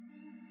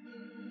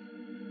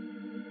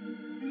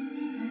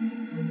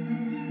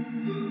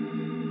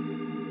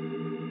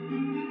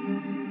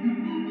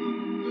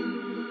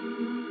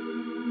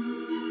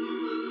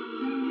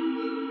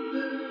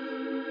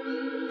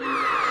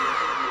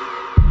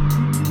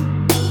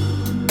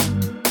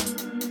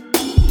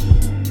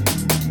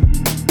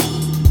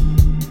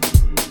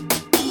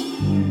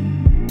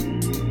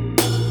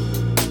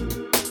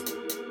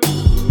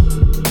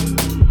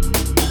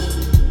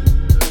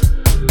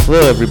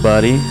Hello,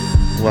 everybody.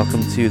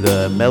 Welcome to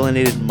the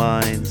Melanated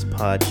Minds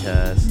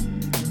podcast.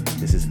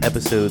 This is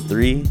episode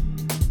 3.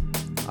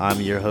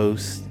 I'm your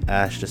host,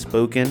 Ash the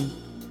Spoken,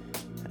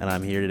 and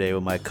I'm here today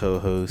with my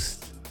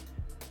co-host,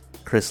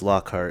 Chris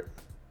Lockhart.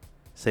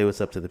 Say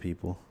what's up to the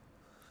people.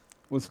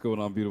 What's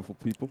going on, beautiful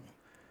people?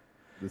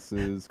 This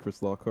is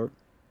Chris Lockhart,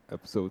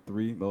 episode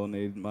 3,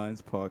 Melanated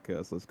Minds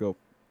podcast. Let's go.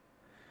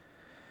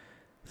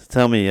 So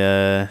tell me,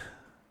 it's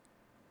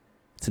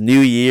a new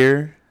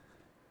year,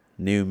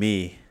 new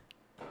me.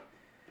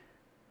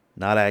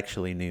 Not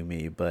actually new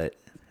me, but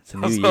it's a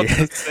new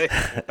year.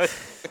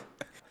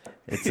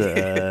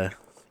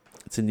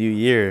 It's a new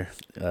year.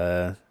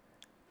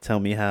 Tell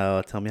me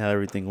how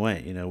everything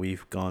went. You know,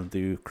 we've gone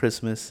through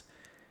Christmas,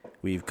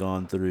 we've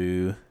gone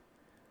through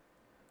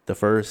the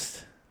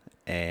first,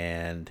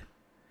 and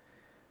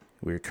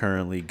we're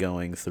currently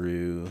going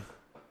through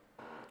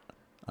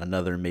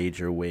another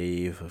major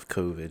wave of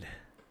COVID.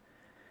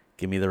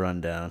 Give me the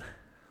rundown.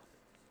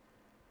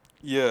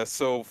 Yeah,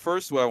 so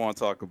first what I want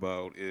to talk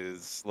about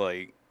is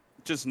like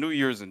just New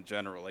Year's in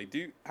general. Like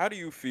how do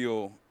you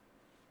feel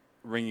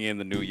ringing in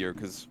the new year?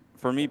 Cuz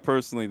for me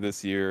personally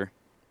this year,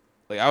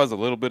 like I was a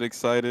little bit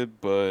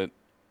excited, but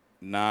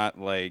not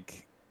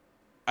like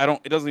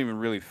it doesn't even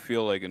really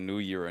feel like a new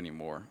year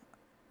anymore,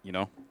 you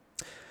know?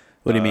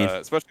 What do you mean?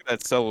 Especially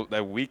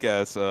that weak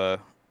ass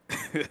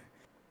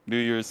New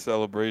Year's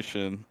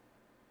celebration.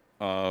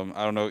 I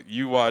don't know.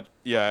 You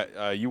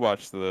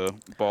watched the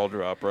ball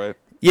drop, right?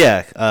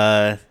 Yeah,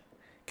 I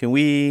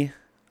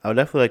would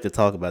definitely like to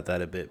talk about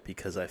that a bit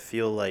because I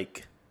feel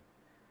like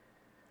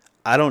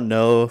I don't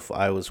know if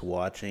I was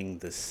watching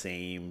the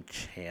same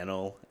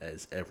channel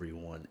as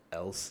everyone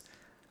else.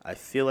 I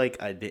feel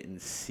like I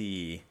didn't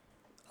see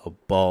a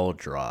ball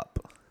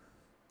drop.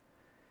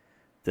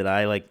 Did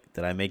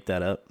I make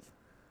that up?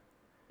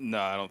 No,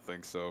 I don't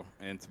think so.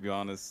 And to be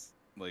honest,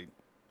 like,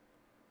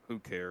 who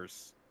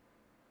cares?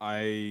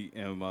 I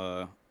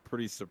am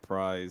pretty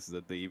surprised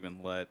that they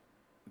even let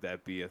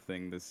that be a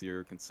thing this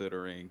year,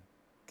 considering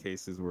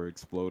cases were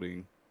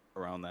exploding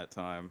around that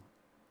time.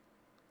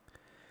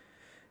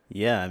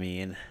 Yeah, I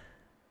mean,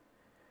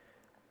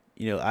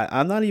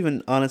 I'm not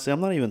even honestly, I'm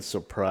not even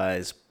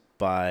surprised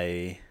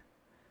by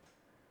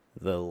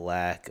the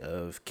lack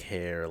of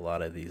care a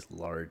lot of these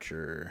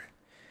larger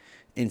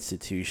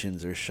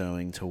institutions are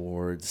showing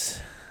towards,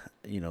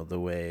 the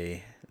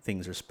way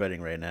things are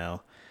spreading right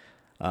now.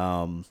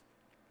 Um,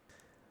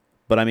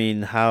 but I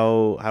mean,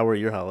 how were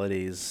your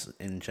holidays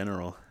in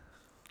general?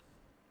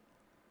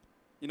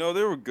 You know,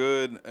 they were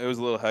good. It was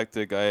a little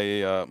hectic.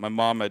 My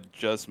mom had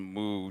just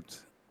moved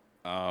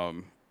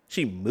um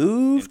She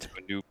moved?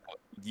 into a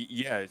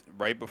yeah,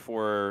 right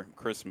before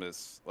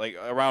Christmas. Like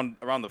around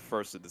the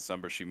 1st of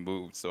December she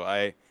moved.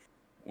 So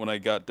when I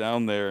got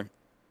down there,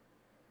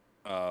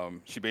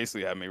 she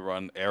basically had me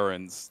run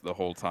errands the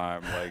whole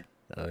time. Like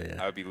Oh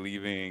yeah. I would be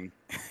leaving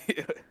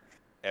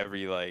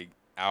every like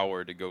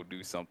hour to go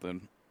do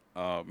something.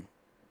 Um,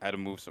 I had to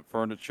move some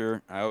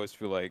furniture. I always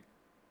feel like,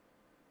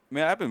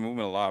 man, I've been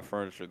moving a lot of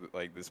furniture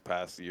like this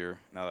past year.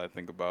 Now that I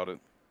think about it,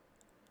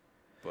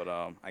 but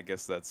I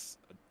guess that's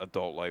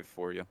adult life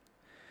for you.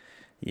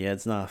 Yeah,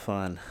 it's not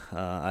fun.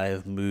 I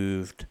have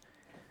moved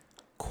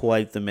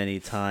quite the many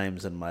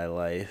times in my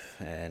life,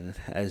 and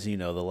as you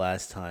know, the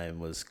last time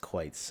was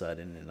quite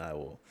sudden, and I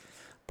will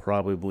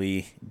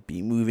probably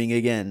be moving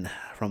again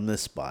from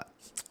this spot.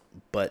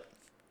 But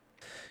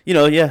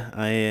yeah,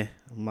 I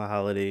my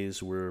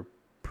holidays were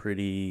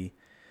pretty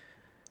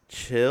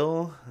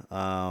chill.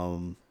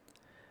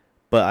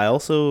 But I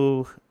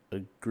also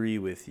agree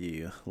with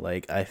you.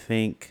 Like I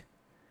feel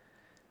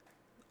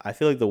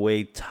like the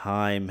way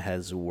time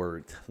has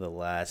worked the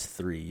last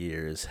 3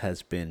 years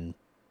has been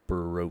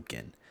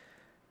broken.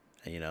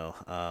 You know,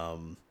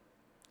 I'm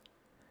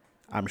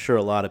sure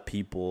a lot of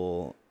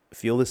people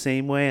feel the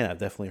same way, and I've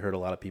definitely heard a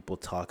lot of people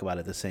talk about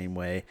it the same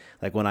way.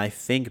 Like when I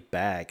think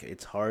back,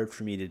 it's hard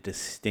for me to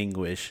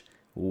distinguish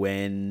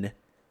when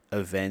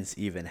events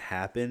even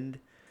happened.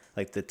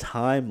 Like the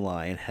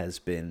timeline has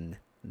been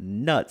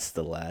nuts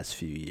the last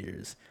few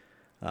years,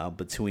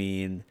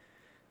 between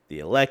the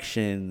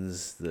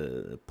elections,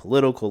 the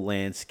political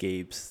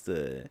landscapes,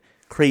 the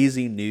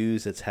crazy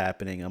news that's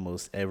happening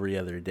almost every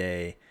other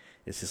day.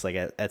 It's just like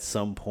at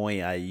some point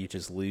you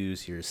just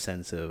lose your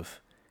sense of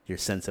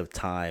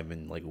time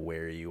and like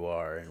where you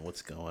are and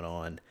what's going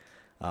on.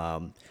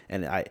 And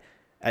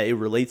it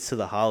relates to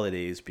the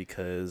holidays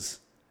because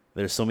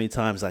there's so many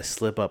times I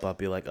slip up. I'll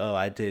be like, oh,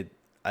 I did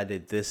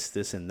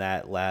this and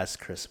that last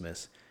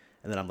Christmas,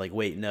 and then I'm like,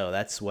 wait, no,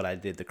 that's what I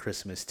did the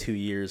Christmas 2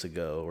 years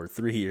ago or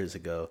 3 years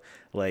ago.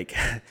 Like,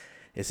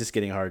 it's just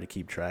getting hard to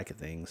keep track of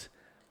things.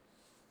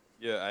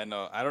 Yeah, I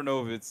know. I don't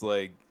know if it's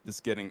like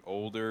just getting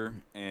older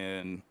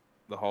and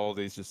the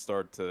holidays just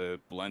start to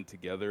blend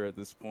together at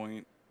this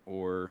point,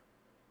 or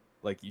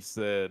like you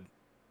said,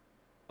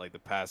 like the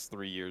past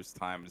 3 years'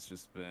 time has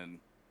just been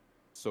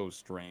so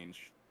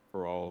strange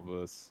for all of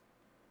us.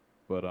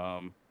 But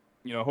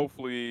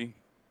hopefully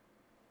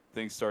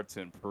things start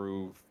to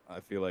improve. I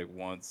feel like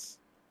once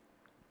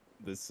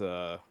this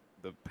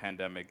the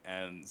pandemic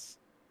ends,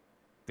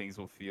 things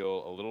will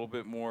feel a little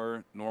bit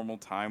more normal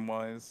time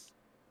wise.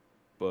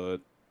 But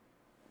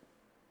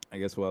I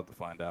guess we'll have to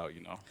find out,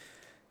 you know.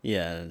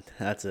 Yeah,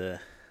 that's a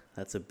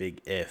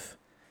big if.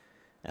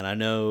 And I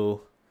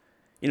know,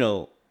 you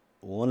know,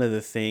 one of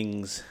the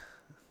things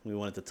we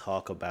wanted to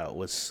talk about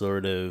was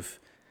sort of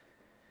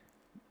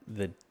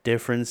the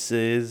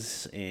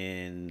differences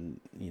in,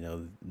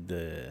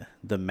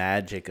 the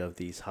magic of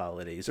these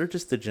holidays, or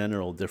just the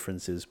general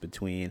differences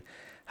between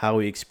how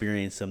we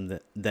experience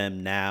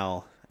them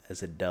now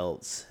as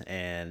adults,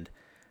 and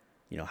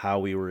how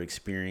we were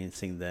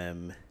experiencing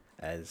them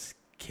as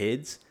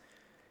kids.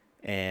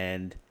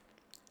 And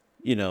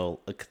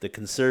the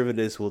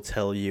conservatives will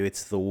tell you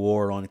it's the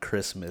war on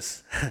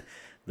Christmas,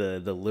 the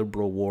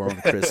liberal war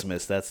on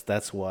Christmas.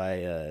 That's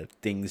why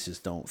things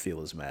just don't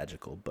feel as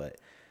magical. But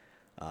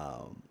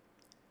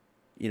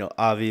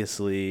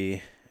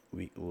obviously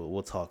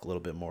we'll talk a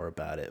little bit more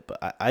about it.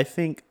 But I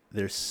think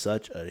there's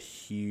such a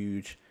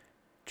huge,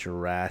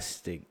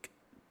 drastic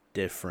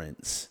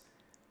difference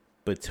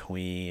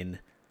between,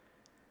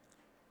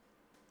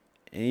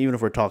 and even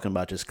if we're talking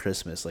about just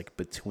Christmas, like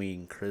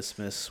between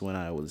Christmas when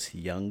I was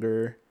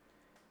younger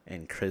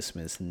and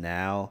Christmas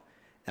now.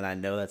 And I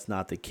know that's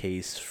not the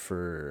case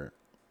for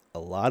a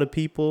lot of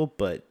people,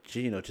 but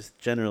just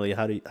generally,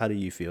 how do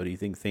you feel? Do you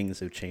think things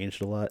have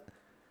changed a lot?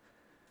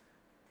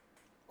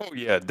 Oh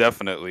yeah,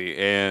 definitely.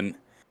 And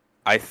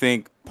I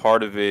think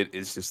part of it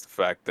is just the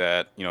fact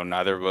that,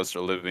 neither of us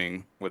are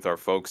living with our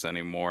folks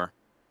anymore.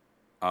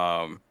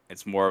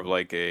 It's more of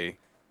like I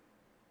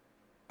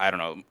don't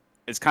know,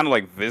 it's kind of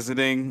like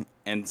visiting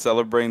and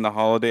celebrating the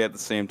holiday at the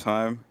same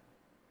time.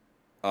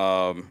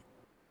 Um,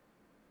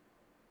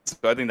 so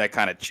I think that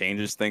kind of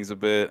changes things a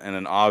bit. And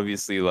then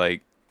obviously,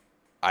 like,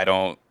 I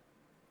don't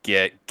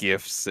get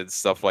gifts and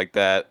stuff like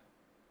that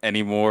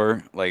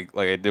anymore, like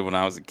I did when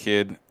I was a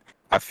kid.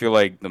 I feel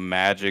like the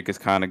magic is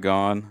kind of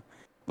gone.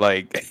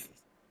 Like,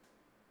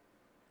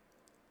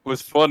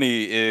 what's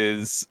funny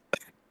is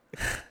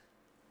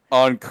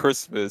on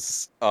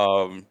Christmas,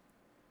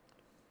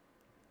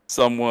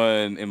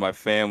 someone in my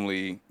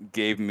family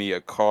gave me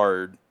a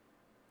card,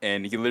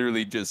 and he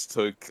literally just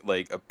took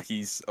like a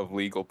piece of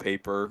legal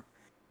paper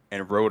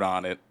and wrote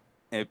on it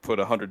and put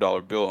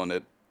 $100 bill on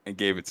it and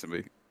gave it to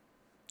me.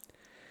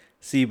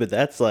 See, but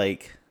that's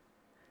like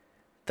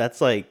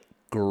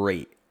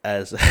great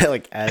as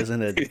like as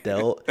an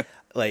adult.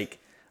 Like,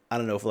 I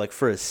don't know,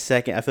 for a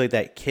second I feel like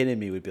that kid in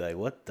me would be like,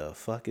 what the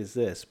fuck is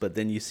this? But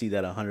then you see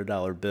that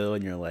 $100 bill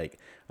and you're like,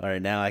 all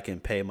right, now I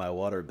can pay my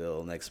water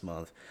bill next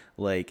month.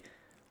 Like,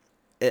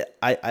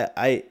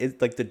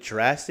 it's like the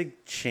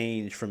drastic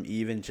change from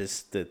even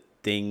just the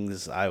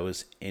things I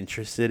was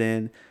interested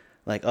in.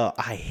 Like, oh,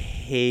 I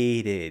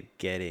hated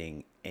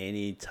getting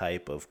any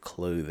type of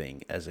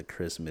clothing as a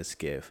Christmas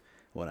gift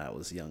when I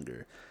was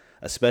younger,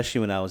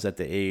 especially when I was at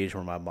the age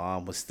where my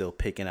mom was still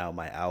picking out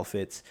my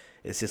outfits.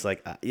 It's just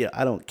like,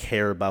 I don't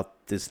care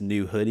about this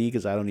new hoodie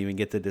because I don't even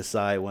get to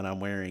decide when I'm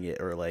wearing it,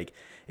 or like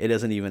it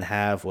doesn't even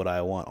have what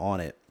I want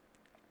on it.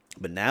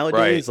 But Right.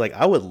 nowadays, like,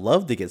 I would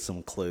love to get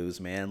some clothes,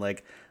 man.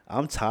 Like,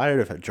 I'm tired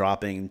of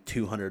dropping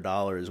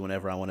 $200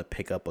 whenever I want to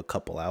pick up a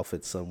couple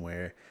outfits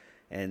somewhere.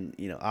 And,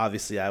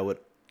 obviously I would,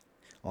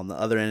 on the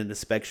other end of the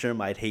spectrum,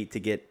 I'd hate to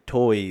get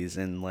toys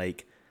and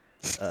like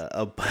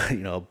a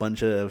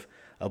bunch of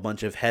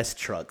Hess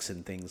trucks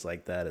and things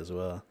like that as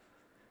well.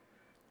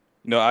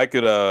 No, I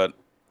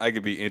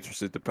could be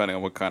interested depending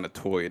on what kind of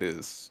toy it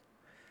is.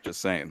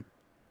 Just saying.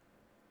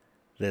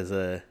 There's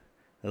a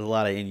there's a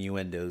lot of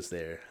innuendos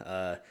there.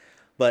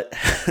 But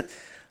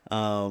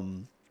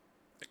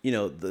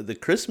the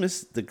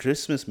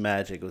Christmas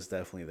magic was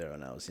definitely there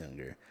when I was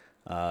younger.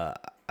 Uh,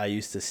 I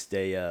used to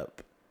stay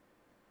up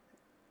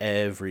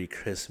every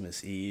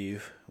Christmas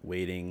Eve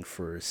waiting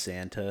for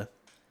Santa,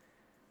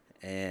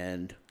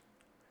 and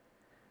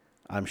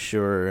I'm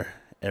sure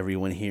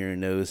everyone here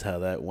knows how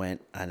that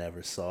went. I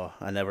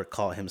never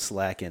caught him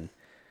slacking.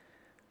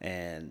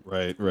 And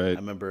Right, I right.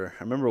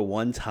 remember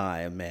one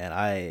time, man,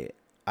 I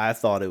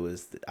thought it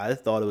was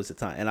the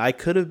time, and I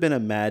could have been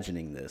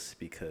imagining this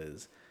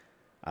because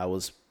I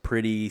was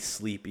pretty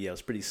sleepy. I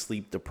was pretty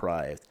sleep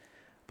deprived,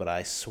 but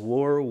I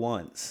swore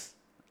once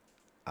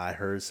I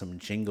heard some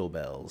jingle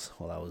bells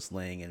while I was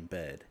laying in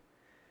bed.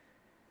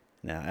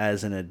 Now,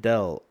 as an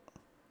adult,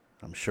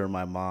 I'm sure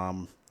my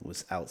mom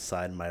was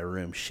outside my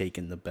room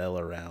shaking the bell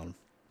around,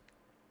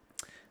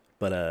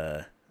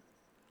 but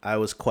I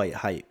was quite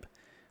hype.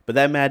 But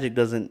that magic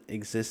doesn't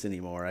exist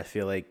anymore. I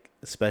feel like,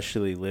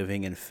 especially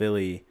living in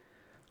Philly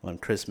on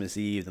Christmas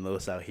Eve, the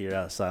most out here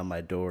outside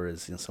my door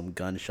is some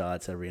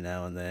gunshots every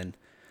now and then,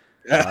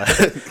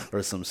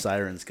 or some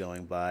sirens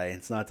going by.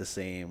 It's not the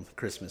same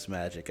Christmas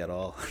magic at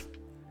all.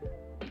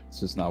 It's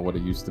just not what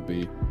it used to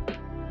be.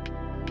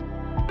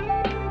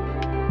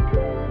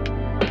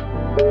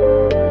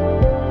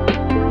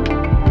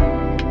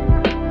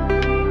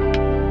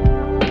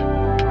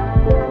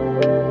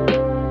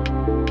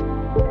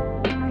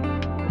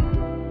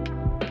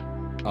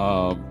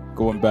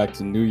 Going back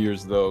to New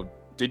Year's though,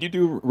 did you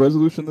do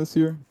resolution this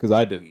year? Because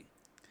I didn't.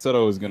 Said I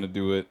was gonna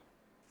do it.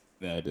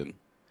 Yeah, I didn't.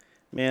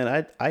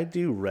 Man, I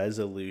do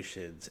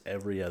resolutions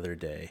every other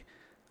day.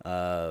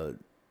 Uh,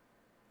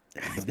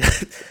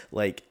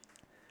 like,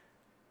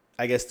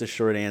 I guess the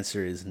short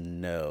answer is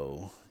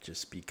no,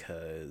 just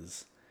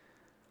because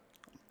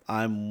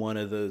I'm one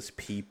of those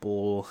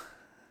people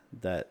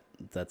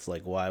that's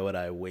like, why would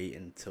I wait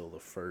until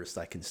the first?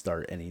 I can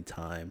start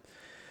anytime.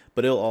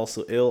 But it'll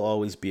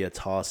always be a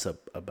toss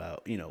up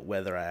about,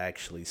 whether I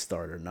actually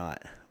start or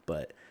not.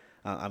 But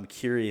I'm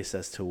curious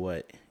as to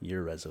what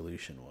your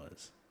resolution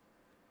was.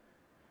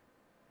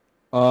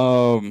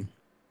 Um,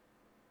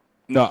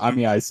 no, I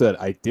mean I said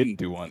I didn't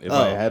do one. If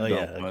I Oh had done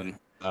yeah, okay. one,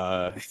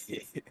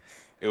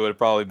 it would have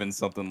probably been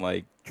something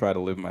like try to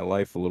live my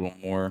life a little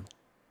more.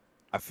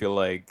 I feel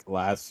like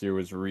last year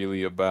was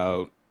really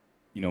about,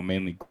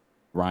 mainly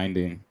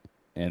grinding,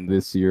 and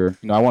this year,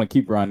 I want to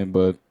keep grinding,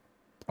 but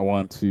I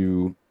want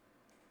to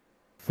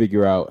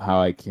figure out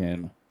how I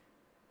can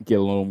get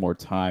a little more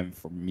time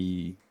for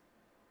me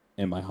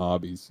and my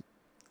hobbies.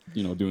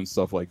 Doing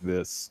stuff like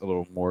this a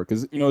little more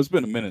because it's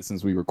been a minute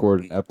since we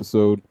recorded an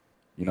episode.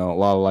 A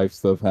lot of life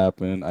stuff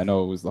happened. I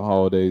know it was the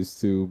holidays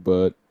too,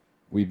 but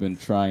we've been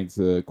trying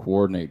to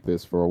coordinate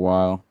this for a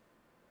while.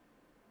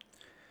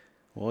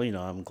 Well,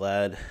 I'm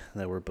glad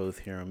that we're both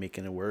here and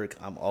making it work.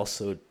 I'm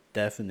also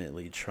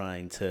definitely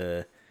trying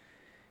to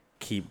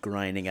keep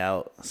grinding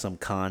out some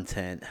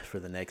content for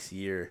the next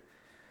year.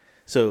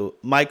 So,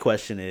 my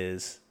question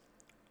is,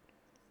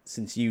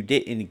 since you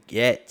didn't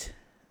get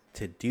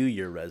to do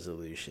your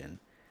resolution,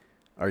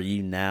 are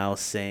you now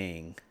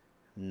saying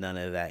none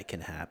of that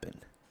can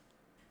happen?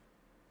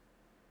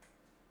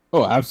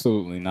 Oh,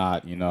 absolutely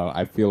not.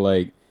 I feel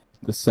like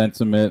the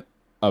sentiment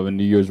of a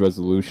New Year's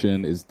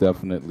resolution is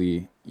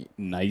definitely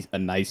a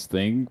nice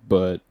thing,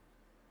 but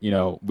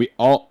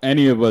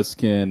any of us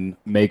can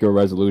make a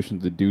resolution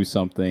to do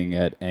something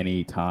at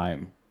any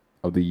time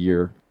of the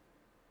year.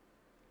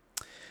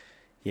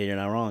 Yeah, you're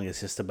not wrong. It's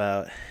just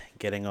about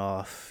getting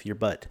off your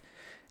butt.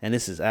 And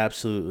this is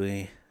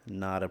absolutely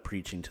not a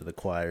preaching to the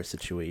choir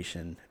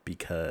situation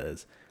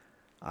because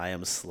I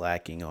am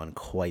slacking on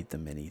quite the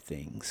many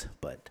things,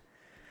 but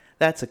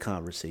that's a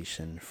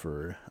conversation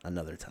for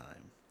another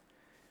time.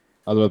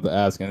 I was about to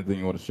ask anything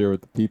you want to share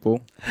with the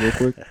people, real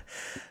quick.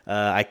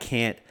 I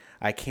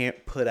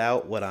can't put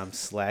out what I'm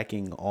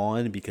slacking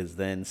on because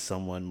then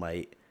someone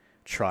might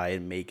try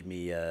and make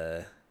me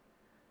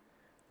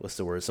what's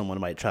the word? Someone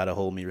might try to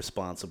hold me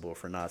responsible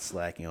for not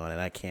slacking on it.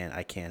 I can't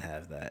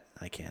have that.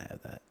 I can't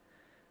have that.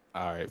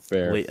 All right,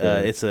 fair.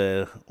 It's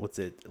a what's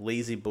it?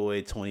 Lazy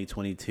Boy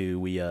 2022.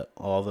 We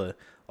all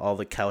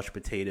the couch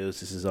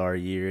potatoes. This is our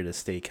year to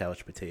stay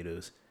couch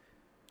potatoes.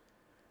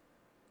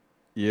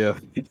 Yeah.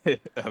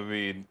 I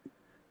mean,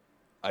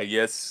 I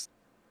guess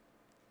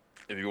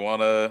if you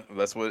wanna,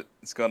 that's what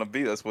it's gonna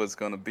be. That's what it's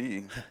gonna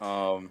be.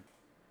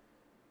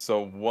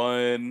 So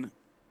one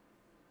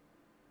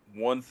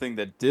thing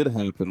that did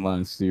happen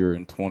last year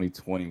in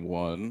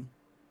 2021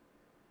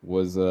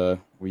 was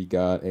we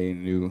got a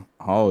new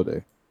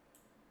holiday.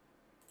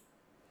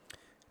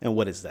 And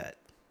what is that?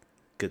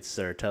 Good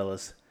sir, tell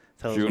us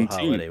what Juneteenth.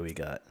 holiday we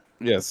got.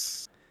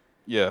 Yes.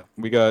 Yeah,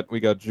 we got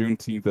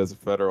Juneteenth as a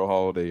federal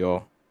holiday,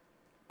 y'all.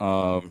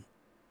 Um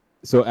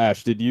so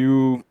Ash, did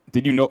you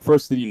know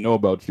first did you know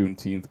about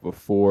Juneteenth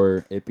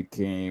before it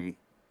became,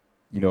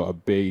 a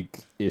big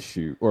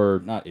issue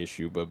or not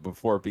issue, but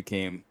before it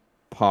became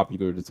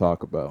popular to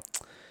talk about?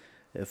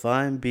 If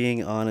I'm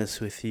being honest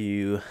with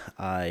you,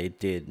 I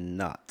did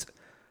not.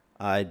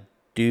 I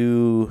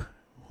do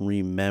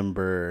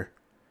remember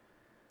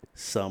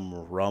some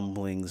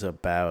rumblings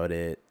about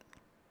it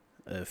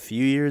a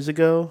few years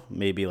ago,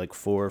 maybe like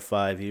 4 or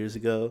 5 years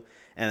ago.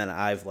 And then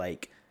I've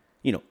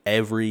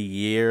every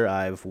year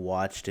I've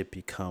watched it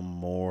become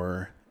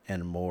more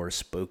and more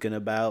spoken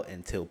about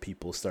until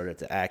people started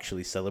to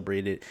actually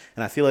celebrate it.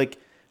 And I feel like,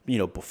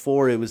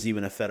 before it was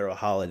even a federal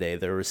holiday,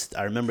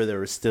 I remember there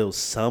were still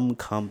some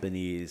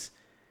companies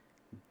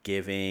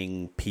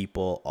giving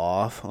people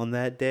off on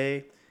that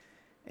day.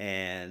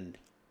 And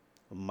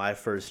my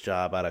first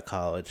job out of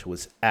college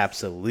was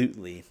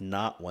absolutely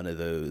not one of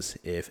those.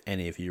 If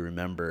any of you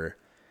remember,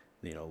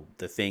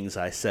 the things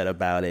I said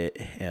about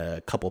it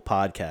a couple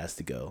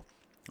podcasts ago.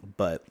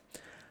 But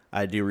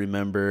I do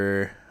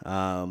remember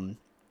on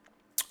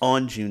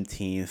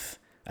Juneteenth,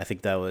 I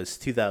think that was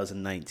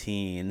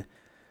 2019,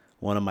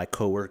 one of my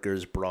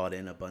coworkers brought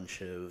in a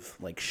bunch of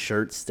like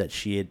shirts that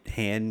she had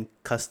hand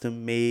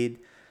custom made,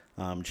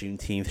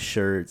 Juneteenth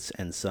shirts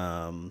and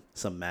some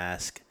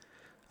mask.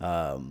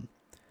 Um,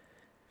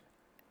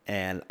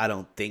 and I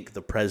don't think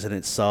the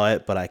president saw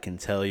it, but I can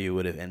tell you it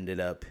would have ended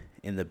up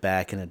in the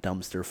back in a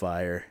dumpster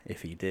fire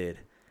if he did.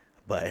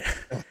 But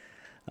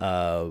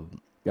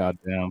um,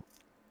 Goddamn.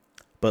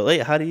 but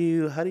like, how do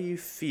you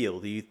feel?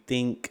 Do you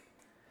think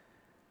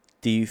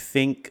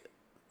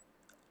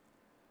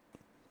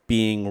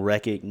being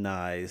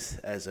recognized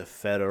as a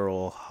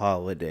federal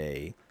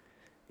holiday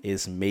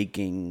is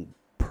making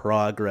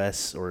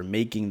progress or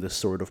making the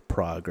sort of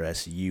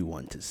progress you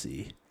want to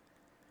see?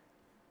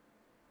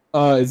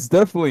 It's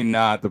definitely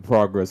not the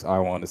progress I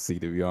want to see,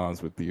 to be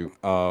honest with you.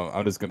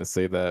 I'm just gonna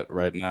say that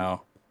right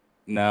now.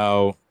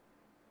 Now,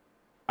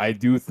 I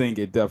do think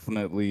it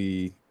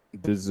definitely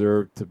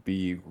deserved to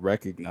be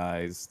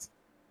recognized.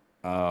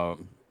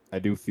 Um, I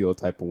do feel a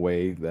type of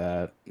way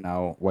that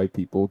now white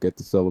people get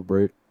to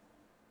celebrate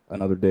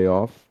another day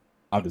off.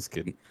 I'm just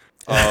kidding.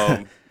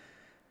 Um,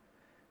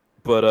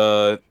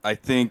 But I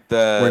think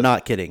We're that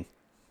not kidding.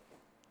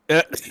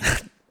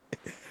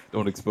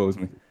 don't expose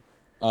me.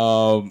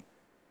 Um,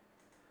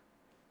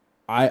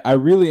 I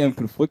really am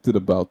conflicted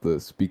about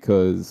this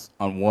because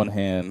on one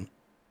hand,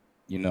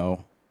 you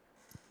know,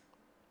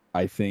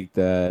 I think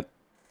that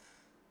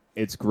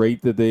it's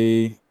great that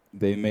they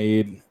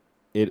made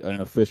it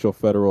an official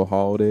federal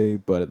holiday,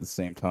 but at the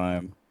same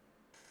time,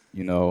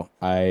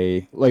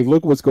 I like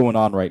look what's going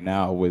on right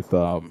now with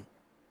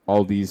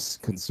all these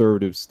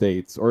conservative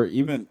states, or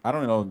even I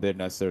don't know if they're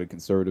necessarily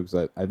conservatives.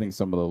 I think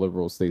some of the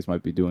liberal states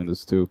might be doing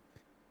this too.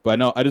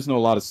 But I just know a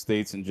lot of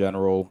states in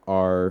general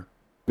are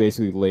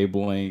basically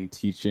labeling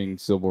teaching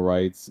civil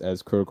rights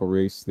as critical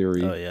race Oh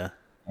theory yeah.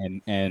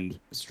 and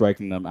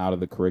striking them out of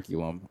the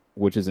curriculum,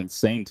 which is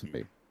insane to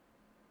me.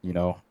 You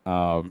know,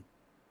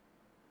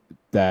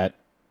 that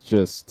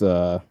just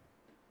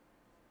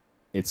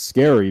it's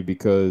scary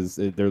because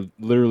they're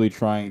literally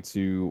trying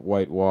to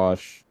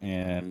whitewash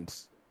and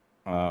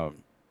um,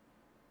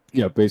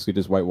 basically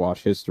just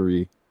whitewash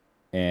history,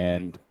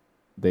 and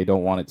they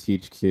don't want to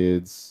teach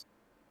kids,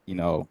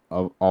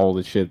 of all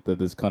the shit that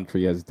this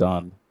country has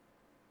done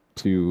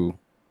to,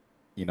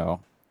 you know,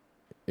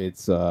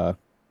 its um,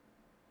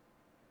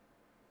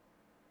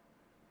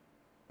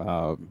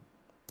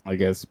 I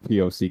guess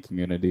POC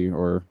community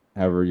or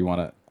however you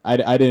want to.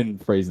 I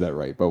didn't phrase that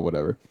right, but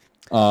whatever.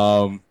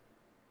 Um,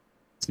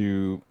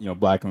 to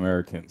Black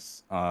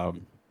Americans,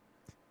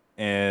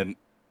 and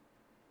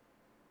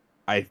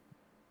I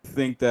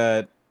think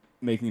that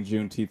making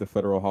Juneteenth a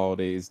federal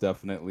holiday is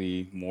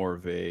definitely more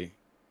of a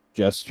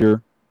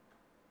gesture.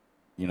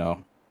 You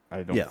know,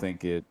 I don't Yeah.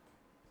 think it.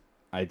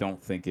 I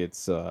don't think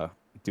it's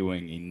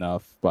doing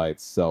enough by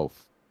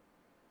itself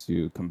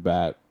to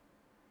combat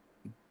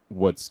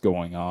what's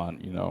going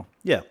on.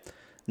 Yeah.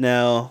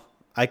 Now,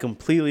 I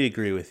completely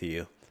agree with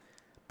you,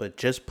 but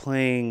just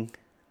playing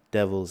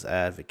devil's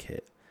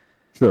advocate,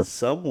 Sure.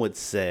 some would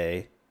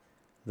say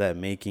that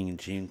making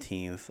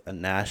Juneteenth a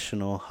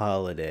national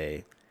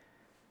holiday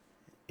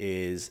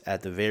is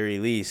at the very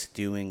least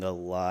doing a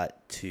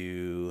lot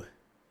to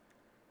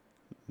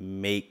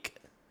make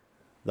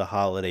the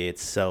holiday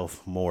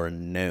itself more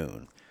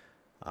known.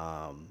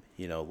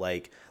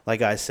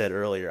 Like I said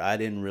earlier, I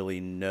didn't really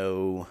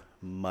know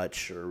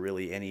much or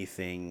really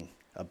anything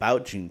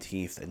about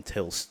Juneteenth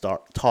until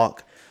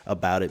talk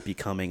about it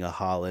becoming a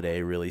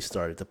holiday really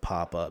started to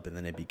pop up, and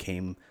then it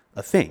became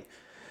a thing.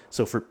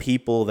 So for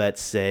people that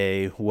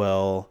say,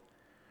 well,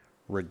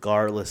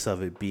 regardless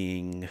of it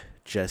being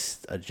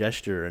just a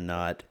gesture or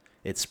not,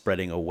 it's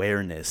spreading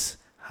awareness,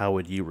 how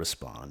would you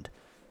respond?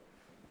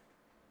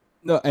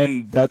 No,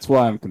 and that's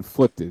why I'm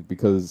conflicted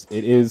because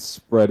it is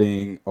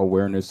spreading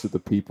awareness to the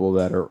people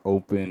that are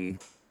open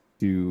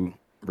to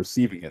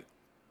receiving it.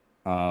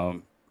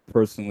 Um,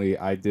 Personally,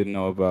 I didn't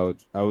know about.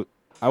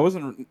 I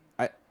wasn't.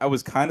 I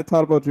was kind of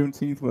taught about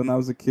Juneteenth when I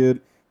was a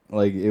kid.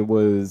 Like it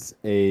was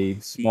a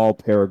small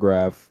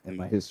paragraph in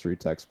my history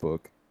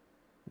textbook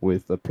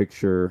with a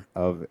picture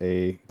of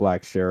a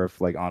black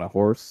sheriff like on a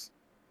horse,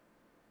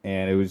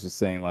 and it was just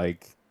saying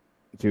like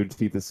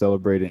Juneteenth is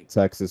celebrated in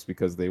Texas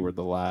because they were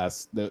the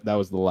last. That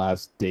was the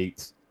last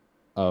date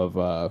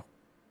of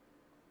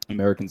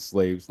American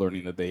slaves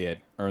learning that they had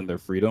earned their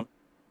freedom.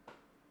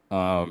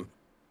 Um,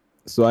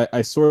 so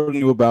I sort of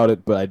knew about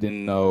it, but I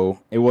didn't know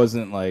it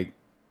wasn't like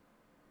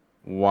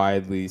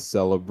widely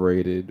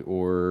celebrated,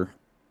 or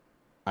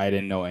I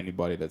didn't know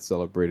anybody that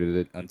celebrated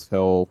it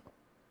until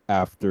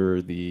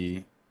after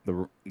the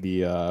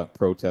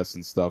protests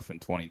and stuff in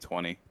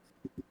 2020.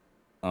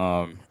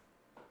 Um,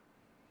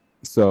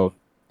 so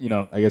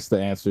I guess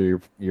to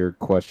answer your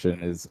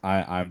question is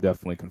I'm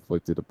definitely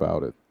conflicted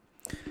about it.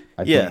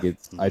 I Yeah. think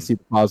I see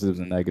the positives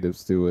and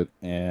negatives to it,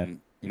 and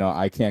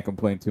I can't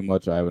complain too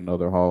much. I have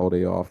another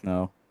holiday off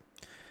now.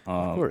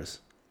 Of Um, course.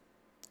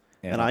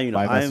 And and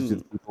my message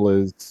to people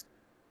is,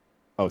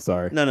 oh,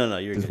 sorry, no,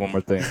 you're just good. one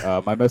more thing.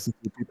 My message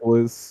to people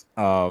is,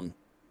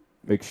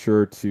 make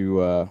sure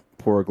to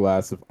pour a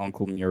glass of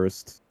Uncle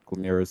Nearest.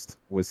 Uncle Nearest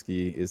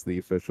whiskey is the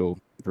official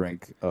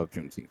drink of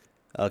Juneteenth.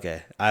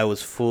 Okay, I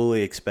was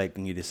fully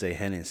expecting you to say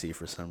Hennessy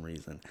for some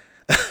reason.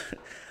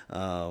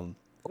 um,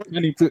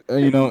 Henny,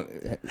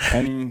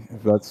 Henny,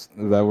 if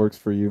that works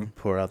for you,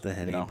 pour out the you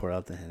Henny, know. pour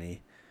out the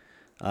Henny.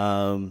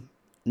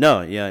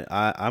 No, yeah,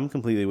 I'm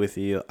completely with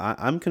you.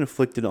 I'm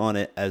conflicted on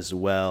it as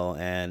well,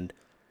 and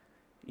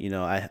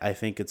I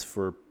think it's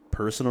for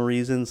personal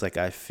reasons. Like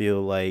I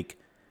feel like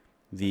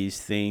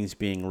these things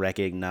being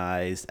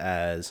recognized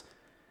as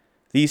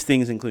these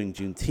things, including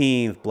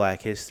Juneteenth,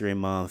 Black History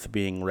Month,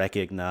 being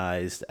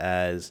recognized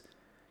as,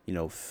 you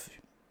know,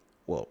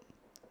 well,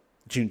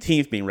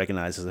 Juneteenth being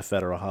recognized as a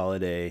federal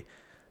holiday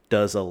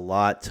does a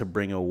lot to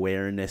bring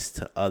awareness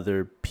to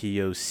other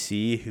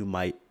POC who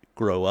might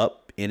grow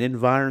up in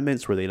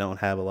environments where they don't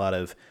have a lot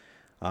of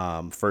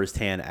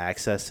firsthand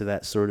access to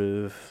that sort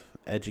of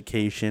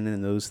education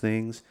and those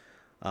things.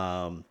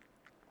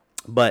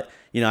 But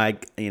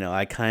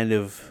I kind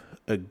of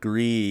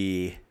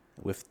agree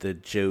with the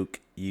joke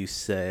you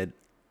said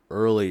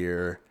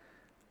earlier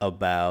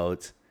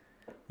about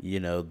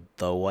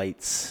the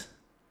whites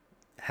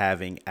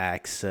having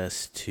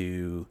access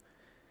to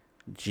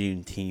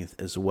Juneteenth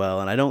as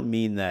well. And I don't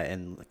mean that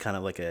in kind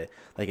of like a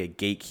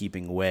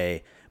gatekeeping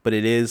way, but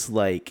it is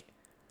like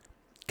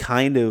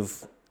kind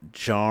of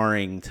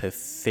jarring to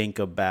think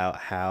about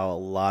how a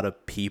lot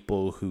of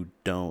people who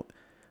don't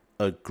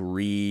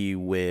agree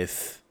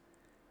with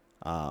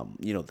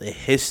the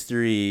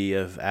history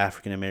of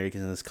African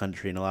Americans in this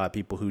country, and a lot of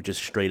people who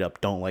just straight up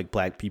don't like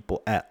black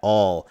people at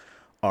all,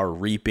 are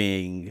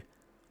reaping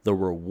the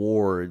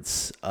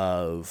rewards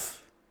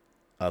of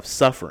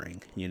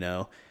suffering,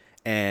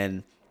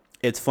 and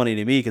it's funny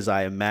to me because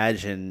I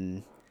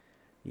imagine,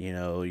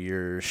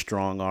 your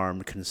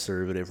strong-armed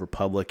conservative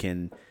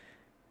Republican,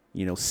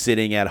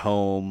 sitting at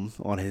home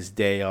on his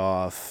day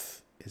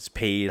off, his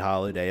paid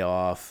holiday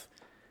off,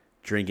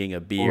 drinking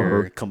a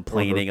beer,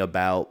 complaining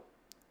about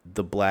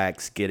the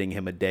blacks getting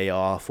him a day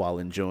off while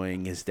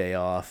enjoying his day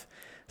off.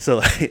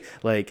 So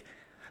like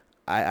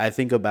I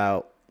think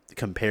about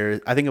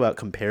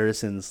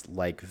comparisons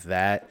like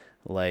that.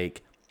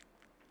 Like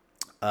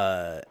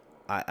I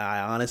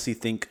honestly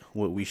think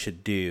what we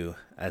should do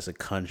as a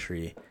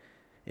country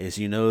is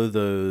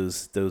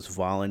those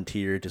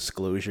volunteer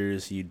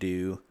disclosures you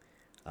do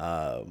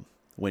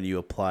when you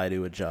apply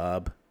to a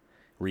job,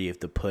 where you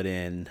have to put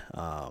in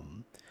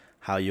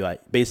how you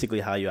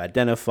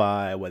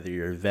identify, whether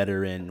you're a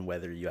veteran,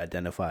 whether you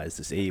identify as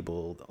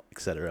disabled,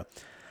 etc.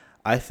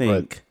 I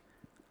think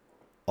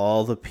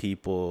all the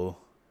people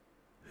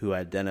who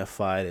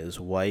identified as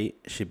white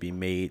should be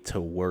made to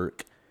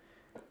work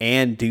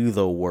and do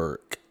the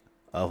work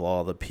of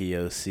all the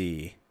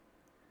POC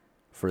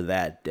for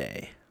that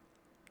day.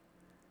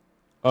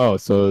 Oh,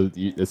 so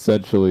you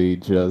essentially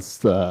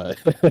just, I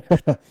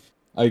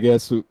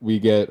guess we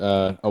get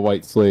a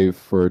white slave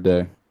for a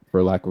day,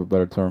 for lack of a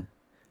better term.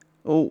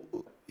 Oh,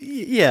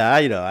 yeah,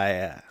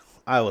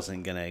 I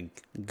wasn't gonna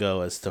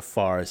go as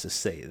far as to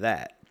say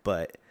that,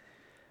 but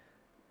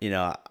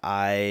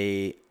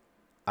I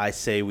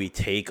say we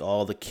take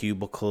all the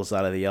cubicles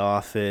out of the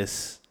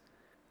office,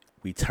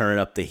 we turn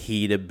up the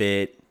heat a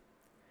bit,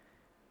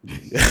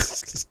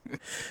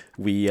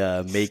 we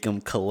make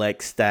them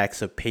collect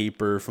stacks of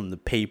paper from the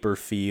paper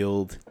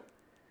field,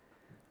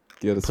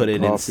 put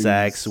it in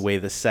sacks, weigh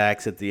the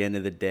sacks at the end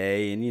of the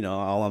day. And,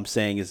 all I'm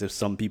saying is if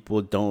some people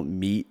don't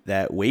meet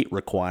that weight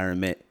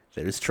requirement,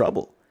 there's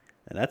trouble.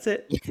 And that's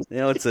it.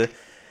 It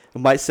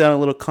might sound a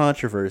little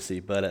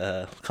controversial,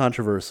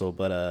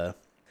 but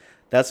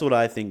that's what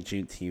I think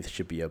Juneteenth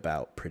should be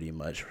about, pretty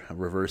much,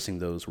 reversing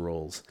those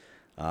roles.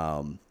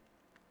 But,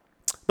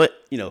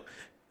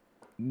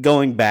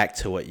 going back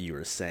to what you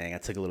were saying, I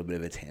took a little bit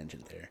of a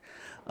tangent there.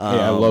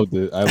 I loved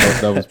it.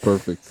 That was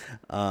perfect.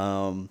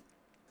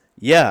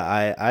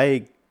 Yeah,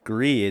 I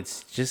agree.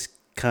 It's just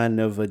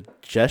kind of a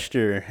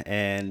gesture,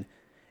 and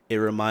it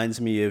reminds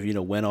me of,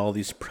 when all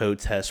these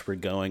protests were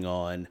going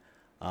on,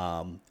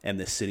 and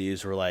the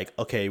cities were like,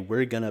 okay,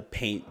 we're going to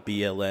paint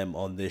BLM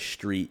on this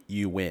street,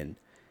 you win.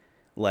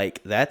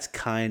 Like, that's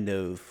kind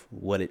of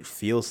what it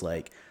feels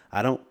like.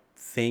 I don't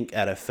think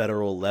at a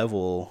federal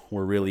level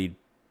we're really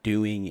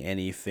doing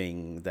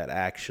anything that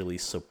actually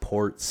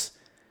supports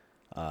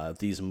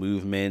these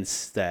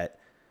movements, that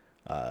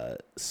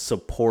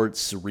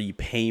supports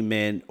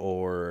repayment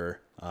or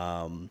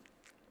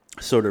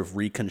sort of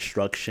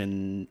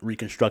reconstructive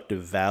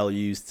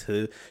values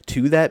to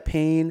that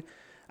pain.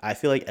 I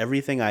feel like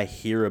everything I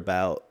hear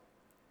about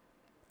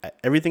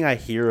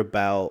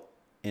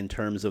in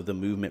terms of the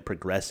movement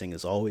progressing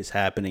is always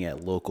happening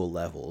at local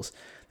levels.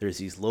 There's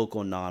these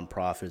local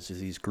nonprofits, there's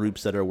these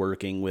groups that are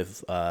working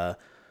with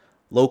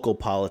local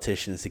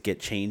politicians to get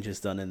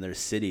changes done in their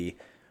city.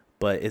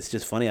 But it's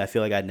just funny. I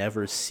feel like I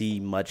never see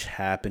much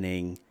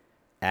happening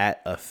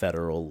at a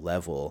federal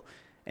level.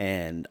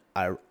 And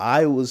I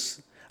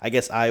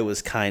guess I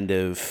was kind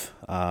of,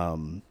 I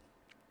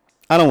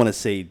don't want to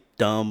say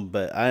dumb,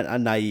 but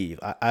I'm naive.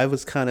 I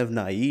was kind of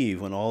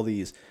naive when all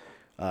these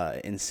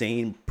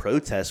insane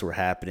protests were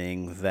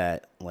happening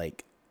that,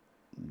 like,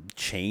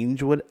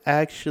 change would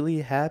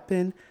actually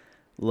happen.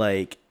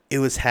 Like, it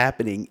was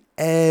happening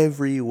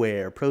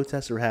everywhere.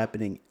 Protests were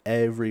happening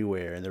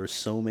everywhere, and there were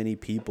so many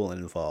people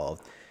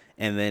involved.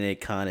 And then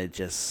it kind of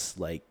just,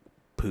 like,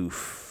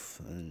 poof,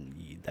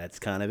 and that's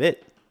kind of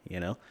it,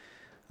 Yeah.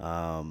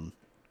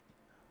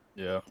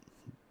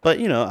 But,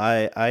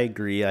 I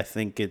agree. I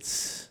think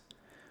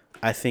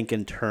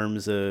in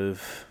terms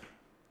of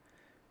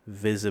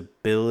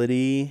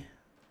visibility,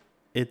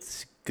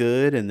 it's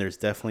good, and there's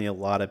definitely a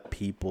lot of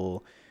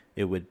people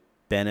it would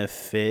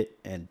benefit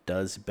and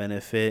does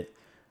benefit.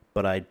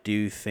 But I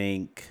do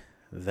think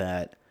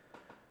that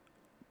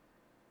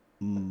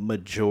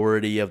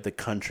majority of the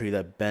country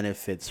that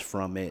benefits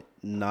from it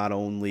not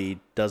only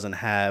doesn't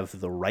have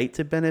the right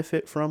to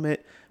benefit from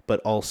it,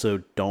 but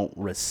also don't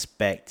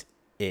respect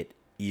it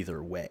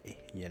either way,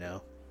 you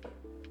know?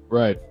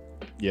 Right.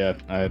 Yeah,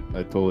 I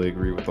totally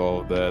agree with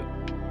all of that.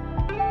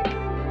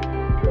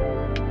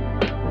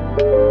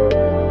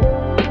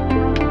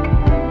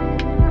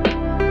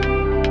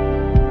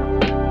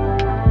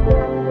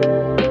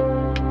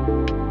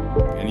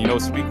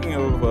 And speaking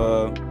of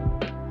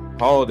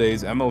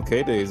holidays,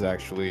 MLK Day is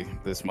actually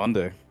this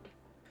Monday.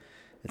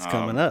 It's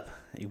coming up.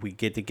 We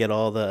get to get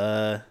all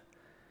the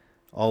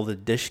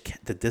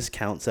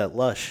discounts at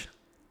Lush.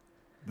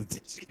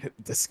 The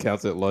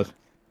discounts at Lush.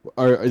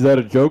 Is that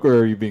a joke or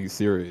are you being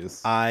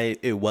serious?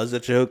 It was a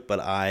joke, but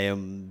I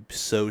am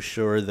so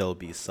sure there'll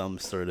be some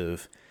sort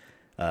of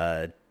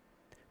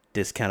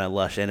discount at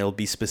Lush, and it'll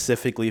be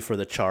specifically for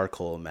the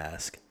charcoal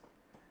mask.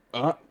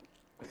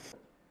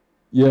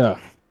 Yeah,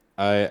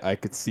 I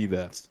could see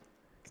that.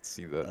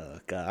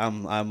 God,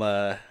 I'm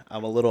a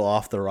little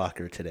off the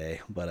rocker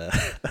today, but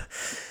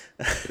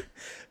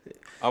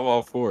I'm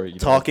all for it.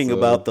 Talking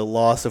about the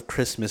loss of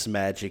Christmas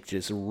magic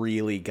just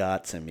really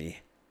got to me.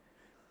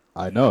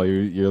 I know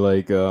you're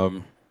like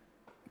trying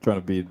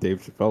to be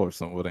Dave Chappelle or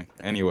somebody.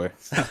 Anyway,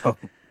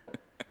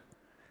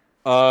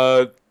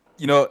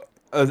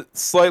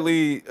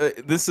 slightly.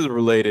 This is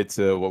related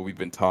to what we've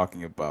been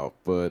talking about,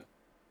 but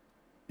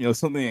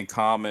something in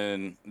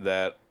common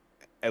that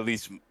at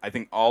least I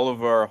think all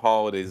of our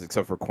holidays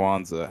except for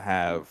Kwanzaa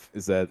have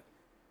is that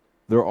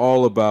they're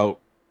all about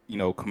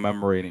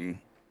commemorating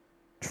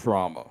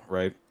trauma,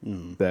 right?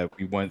 That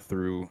we went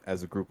through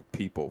as a group of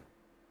people.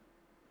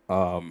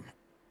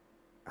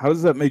 How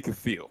does that make you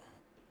feel?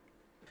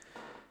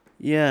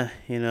 Yeah,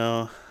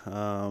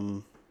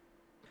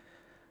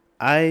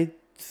 I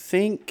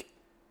think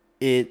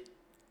it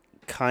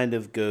kind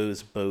of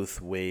goes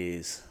both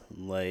ways.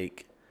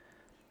 Like,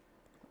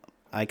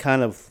 I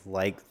kind of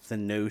like the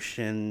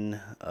notion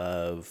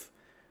of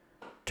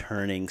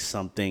turning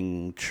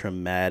something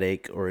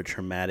traumatic or a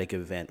traumatic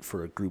event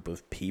for a group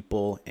of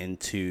people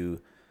into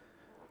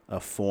a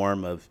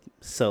form of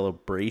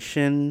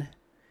celebration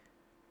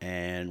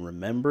and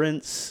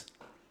remembrance.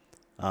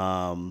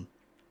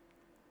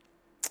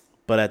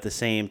 But at the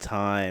same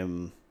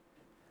time,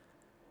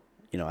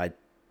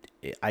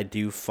 I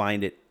do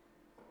find it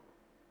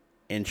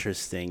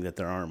interesting that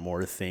there aren't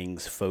more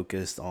things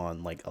focused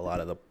on like a lot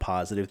of the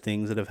positive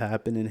things that have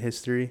happened in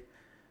history.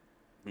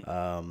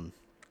 How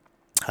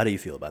do you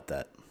feel about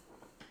that?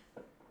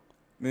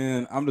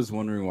 Man, I'm just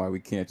wondering why we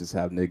can't just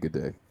have Nigga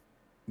Day,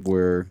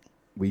 where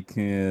we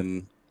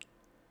can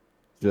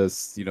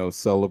just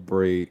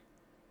celebrate.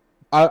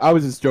 I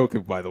was just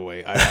joking, by the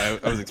way. I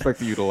was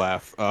expecting you to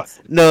laugh.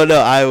 No,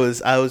 I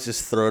was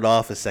just thrown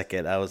off a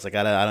second. I was like,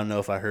 I don't know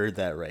if I heard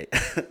that right.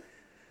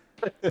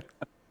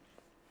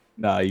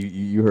 Nah,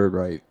 you heard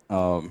right.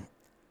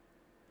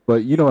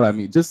 But you know what I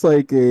mean. Just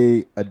like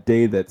a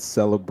day that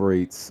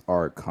celebrates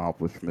our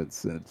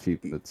accomplishments and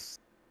achievements.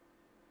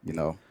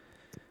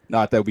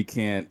 Not that we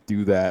can't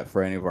do that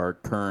for any of our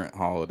current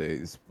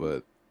holidays,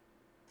 but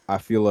I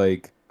feel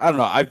like I don't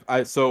know.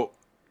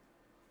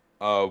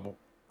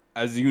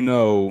 As you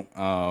know,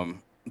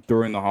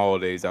 during the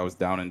holidays, I was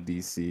down in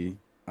DC,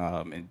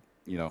 and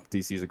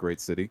DC is a great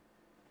city.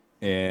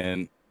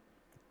 And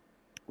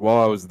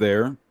while I was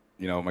there,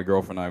 my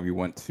girlfriend and I, we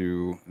went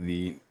to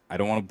I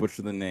don't want to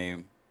butcher the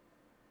name,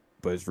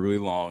 but it's really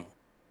long,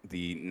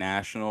 the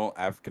National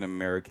African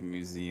American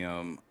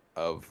Museum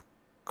of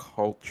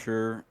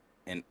Culture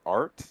and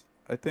Art,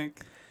 I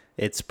think.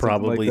 It's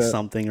probably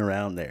something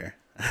around there.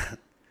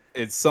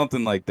 It's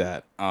something like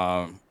that.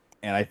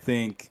 And I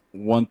think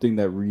one thing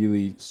that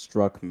really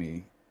struck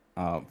me,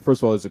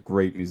 first of all, it's a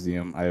great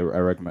museum. I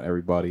recommend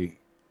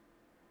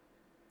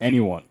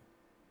anyone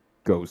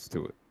goes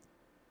to it.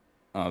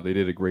 They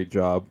did a great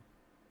job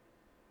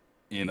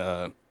in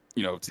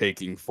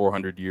taking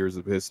 400 years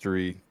of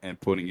history and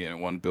putting it in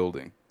one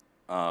building.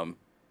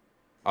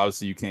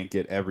 Obviously, you can't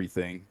get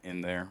everything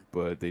in there,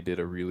 but they did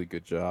a really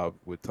good job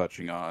with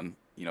touching on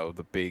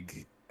the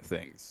big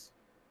things.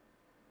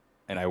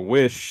 And I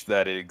wish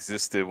that it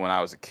existed when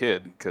I was a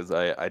kid, because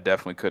I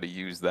definitely could have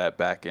used that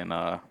back in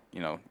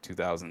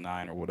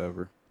 2009 or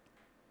whatever.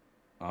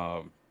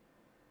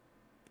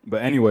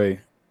 But anyway,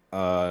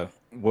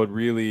 what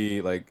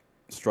really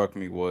struck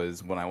me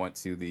was when I went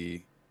to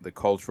the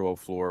cultural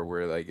floor,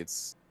 where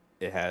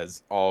it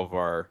has all of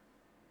our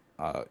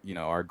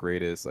our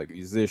greatest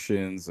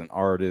musicians and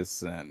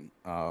artists and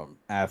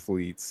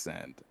athletes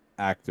and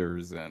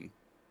actors and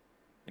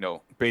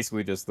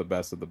basically just the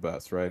best of the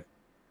best, right?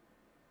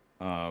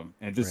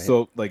 And just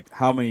Right. so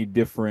how many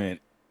different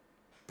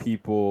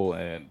people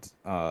and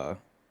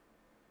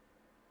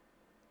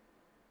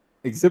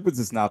exhibits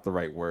is not the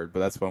right word, but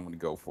that's what I'm going to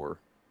go for.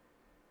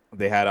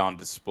 They had on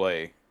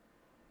display,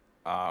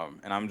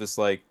 and I'm just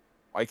like,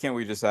 why can't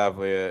we just have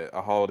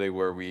a holiday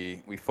where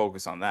we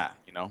focus on that?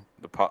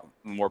 The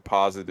more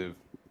positive,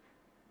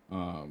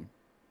 the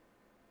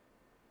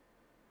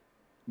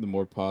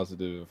more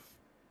positive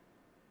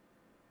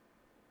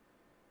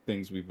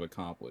things we've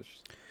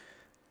accomplished.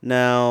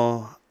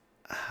 Now,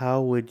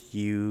 how would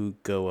you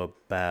go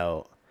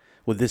about?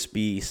 Would this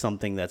be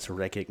something that's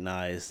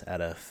recognized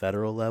at a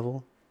federal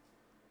level?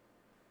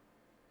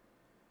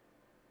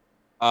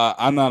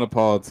 I'm not a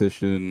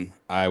politician.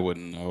 I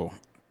wouldn't know.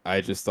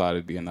 I just thought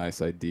it'd be a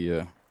nice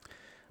idea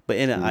But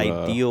in an to.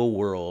 ideal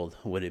world,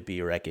 would it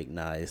be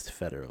recognized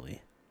federally?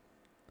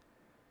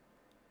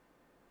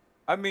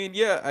 I mean,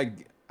 yeah,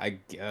 I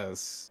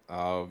guess.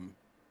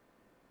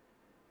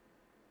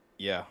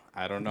 Yeah,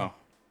 I don't know.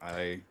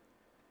 I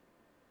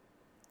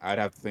I'd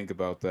have to think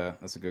about that.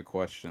 That's a good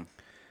question.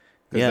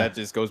 Because Yeah, that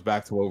just goes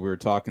back to what we were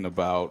talking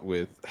about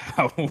with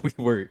how we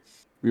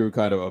were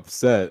kind of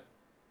upset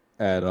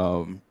at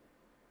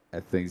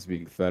things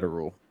being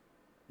federal,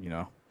 you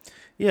know.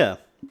 yeah.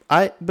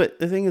 But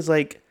the thing is,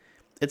 like,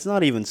 it's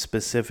not even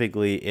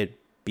specifically it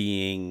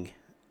being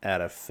at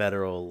a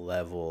federal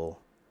level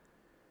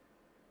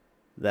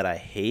that I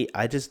hate.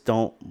 I just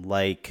don't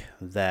like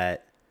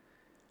that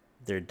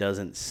there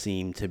doesn't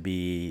seem to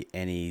be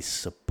any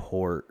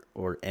support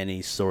or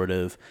any sort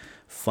of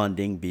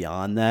funding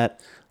beyond that.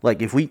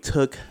 Like, if we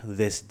took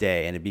this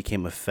day and it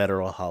became a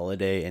federal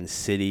holiday and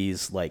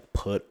cities like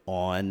put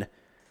on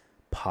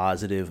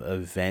positive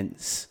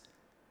events,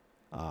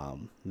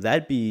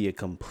 that'd be a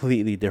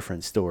completely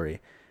different story.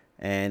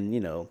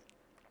 And,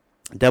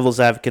 devil's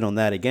advocate on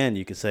that again,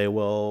 you could say,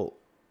 well,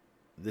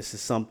 this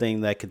is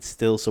something that could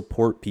still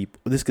support people.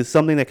 This is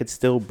something that could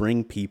still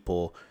bring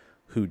people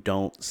who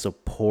don't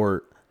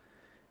support,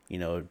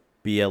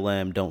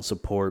 BLM, don't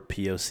support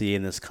POC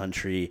in this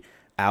country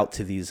out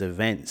to these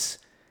events.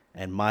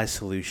 And my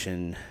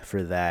solution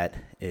for that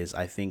is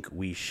I think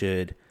we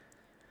should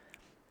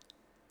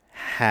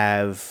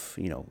have,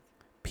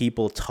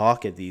 people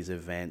talk at these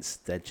events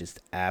that just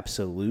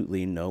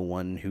absolutely no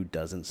one who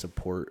doesn't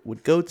support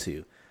would go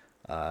to.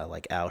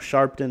 Like Al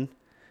Sharpton.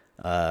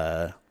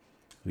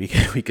 We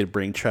could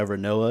bring Trevor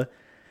Noah.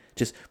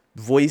 Just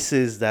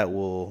voices that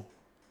will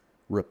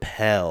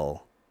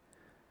repel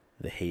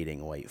the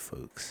hating white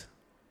folks.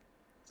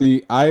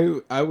 See,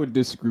 I would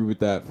disagree with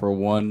that for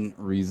one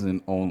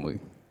reason only.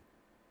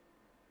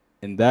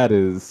 And that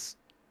is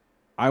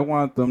I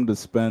want them to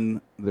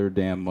spend their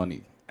damn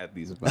money at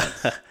these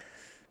events.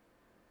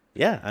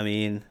 Yeah, I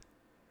mean,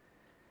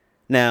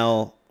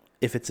 now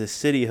if it's a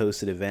city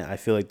hosted event, I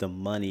feel like the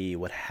money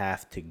would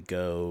have to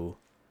go.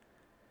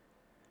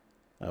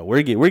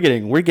 We're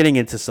getting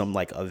into some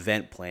like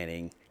event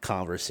planning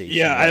conversation.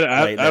 Yeah,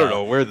 right I don't now.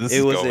 know where this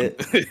is going.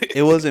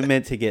 It wasn't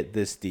meant to get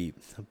this deep,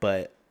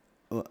 but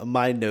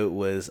my note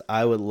was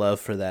I would love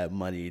for that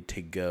money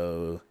to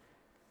go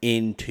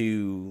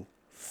into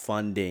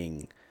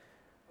funding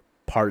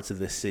parts of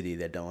the city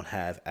that don't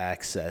have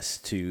access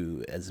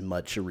to as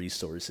much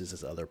resources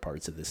as other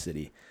parts of the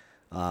city.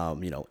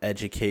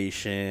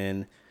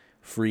 Education,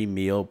 free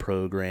meal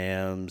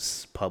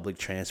programs, public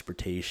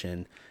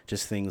transportation,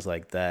 just things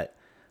like that,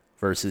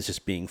 versus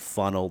just being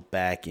funneled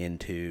back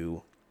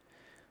into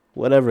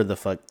whatever the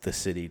fuck the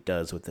city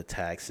does with the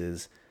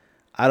taxes.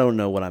 I don't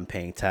know what I'm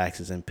paying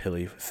taxes in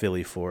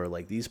Philly for.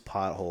 Like, these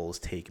potholes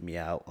take me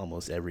out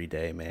almost every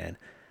day, man.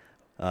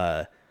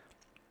 But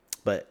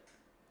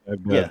I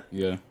bet,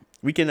 yeah.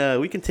 we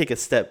can take a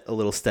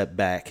little step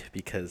back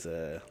because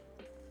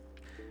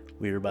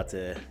we were about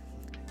to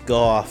go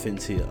off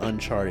into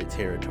uncharted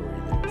territory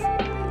there.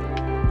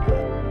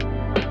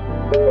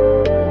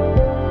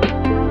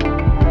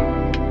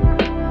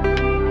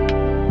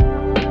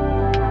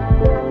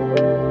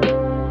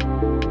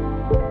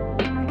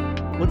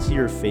 What's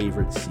your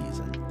favorite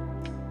season?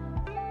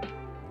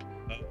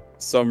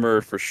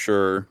 Summer for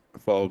sure,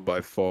 followed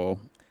by fall.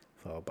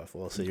 Followed by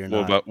fall. So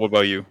What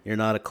about you? You're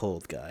not a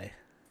cold guy.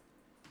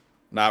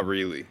 Not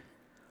really.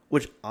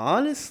 Which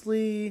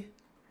honestly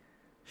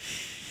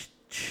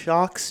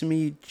shocks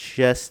me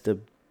just a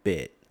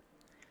bit.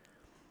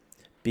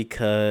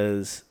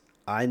 Because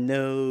I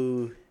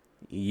know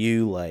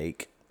your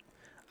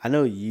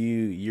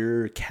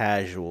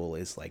casual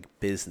is like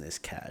business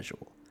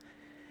casual.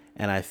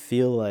 And I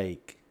feel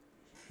like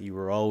you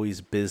were always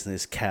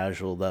business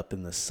casualed up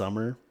in the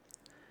summer.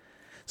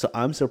 So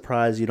I'm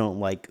surprised you don't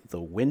like the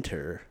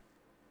winter,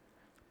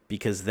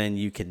 because then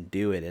you can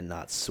do it and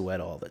not sweat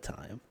all the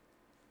time.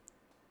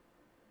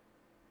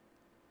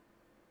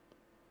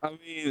 I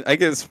mean, I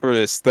guess for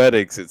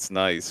aesthetics, it's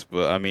nice,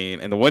 but I mean,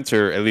 in the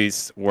winter, at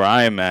least where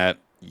I am at,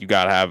 you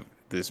gotta have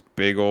this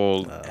big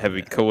old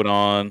heavy coat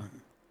on.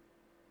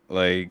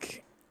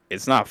 Like,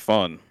 it's not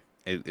fun.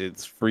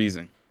 It's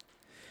freezing.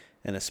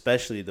 And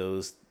especially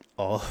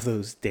all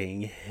those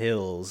dang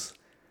hills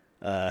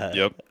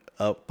Yep.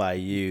 up by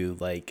you.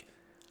 Like,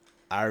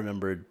 I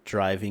remember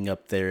driving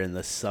up there in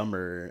the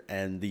summer,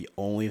 and the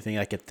only thing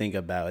I could think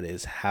about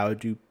is how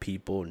do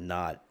people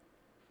not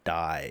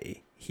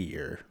die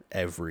here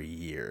every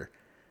year?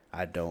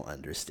 I don't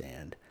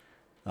understand.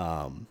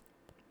 I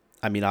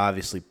mean,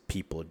 obviously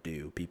people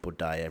do. People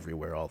die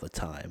everywhere all the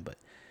time, but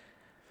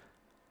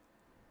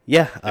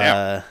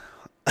yeah.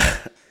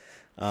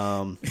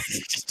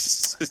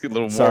 Just a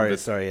little sorry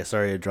morbid.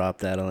 to drop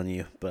that on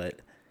you, but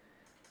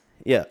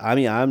Yeah, I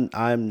mean,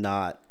 I'm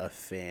not a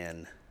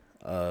fan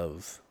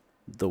of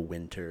the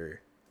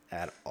winter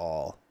at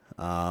all.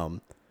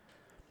 Um,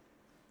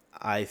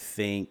 I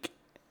think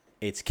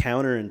it's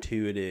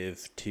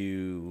counterintuitive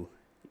to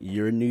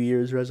your New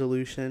Year's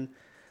resolution.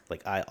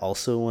 Like, I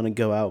also want to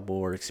go out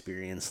more,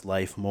 experience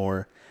life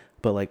more,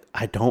 but like,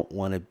 I don't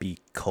want to be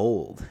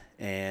cold,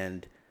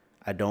 and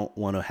I don't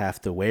want to have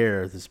to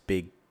wear this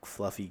big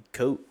fluffy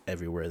coat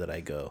everywhere that I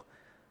go.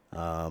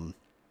 Um,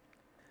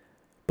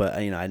 but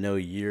I know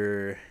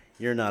you're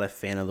not a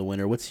fan of the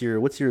winter. What's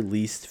your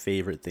least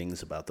favorite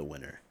things about the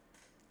winter?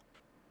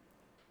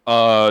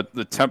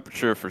 The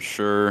temperature for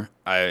sure.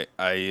 I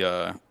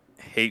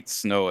hate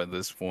snow at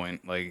this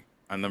point. Like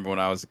I remember when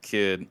I was a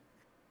kid,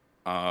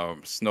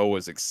 snow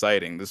was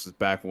exciting. This was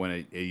back when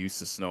it used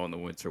to snow in the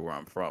winter where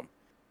I'm from.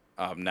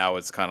 Now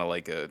it's kind of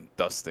like a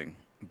dusting.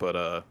 But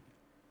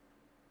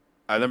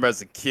I remember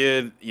as a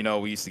kid,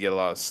 we used to get a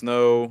lot of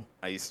snow.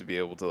 I used to be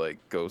able to like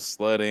go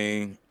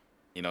sledding.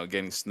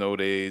 Getting snow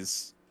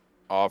days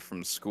off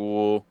from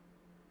school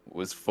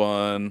was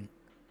fun,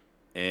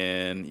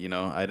 and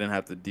I didn't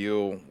have to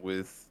deal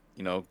with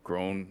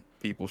grown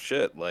people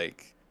shit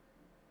like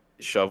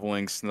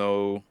shoveling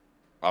snow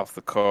off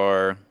the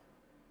car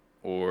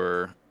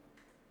or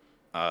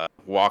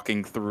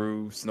walking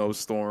through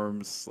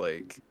snowstorms.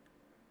 Like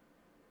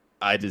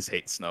I just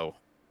hate snow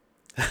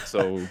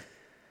so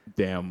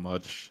damn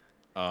much.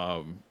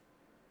 Um,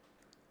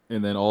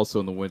 and then also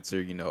in the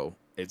winter,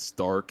 it's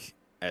dark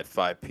at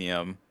 5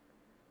 p.m.,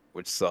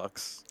 which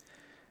sucks.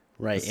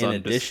 The Right, in sun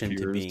addition to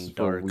disappears being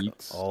for dark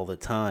weeks. all the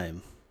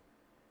time.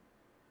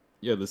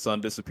 Yeah, the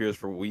sun disappears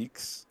for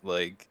weeks.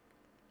 Like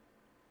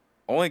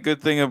only good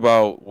thing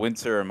about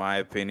winter, in my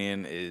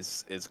opinion,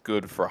 is it's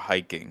good for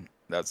hiking.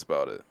 That's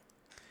about it.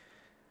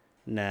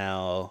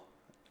 Now,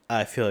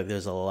 I feel like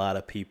there's a lot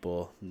of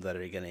people that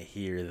are gonna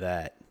hear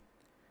that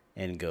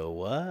and go,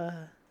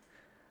 "What?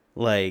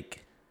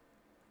 Like,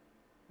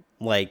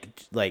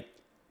 like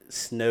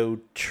snow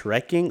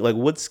trekking? Like,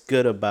 what's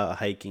good about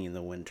hiking in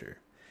the winter?"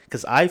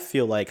 Because I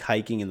feel like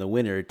hiking in the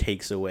winter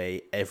takes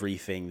away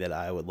everything that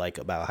I would like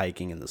about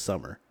hiking in the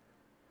summer.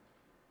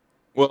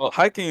 Well,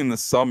 hiking in the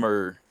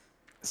summer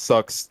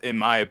sucks, in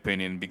my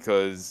opinion,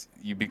 because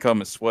you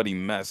become a sweaty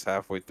mess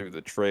halfway through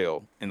the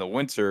trail. In the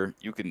winter,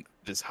 you can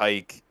just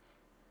hike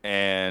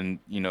and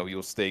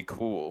you'll stay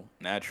cool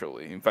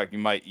naturally. In fact, you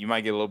might get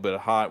a little bit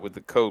hot with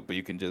the coat, but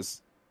you can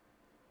just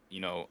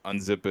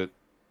unzip it,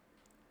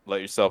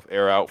 let yourself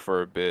air out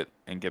for a bit,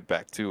 and get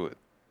back to it.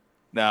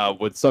 Now,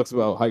 what sucks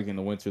about hiking in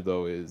the winter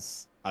though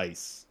is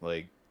ice.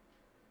 Like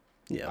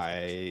Yeah, of course.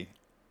 I,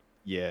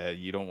 yeah,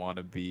 you don't want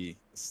to be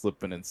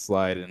slipping and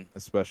sliding,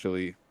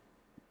 especially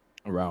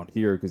around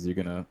here, because you're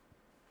gonna,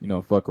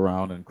 fuck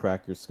around and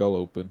crack your skull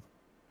open.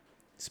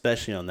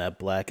 Especially on that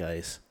black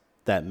ice,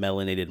 that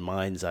melanated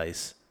mines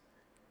ice.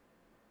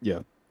 Yeah,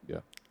 yeah.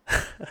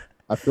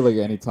 I feel like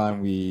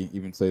anytime we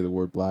even say the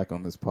word black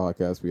on this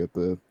podcast, we have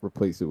to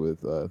replace it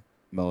with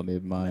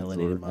melanated minds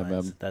Melanated or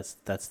mines. MM.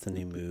 That's the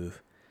new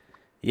move.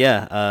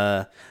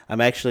 Yeah, I'm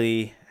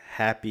actually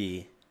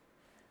happy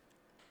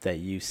that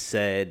you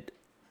said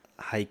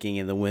hiking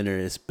in the winter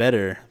is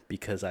better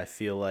because I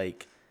feel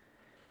like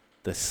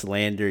the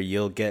slander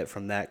you'll get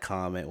from that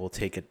comment will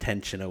take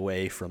attention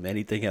away from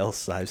anything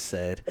else I've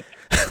said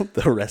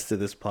the rest of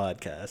this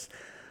podcast.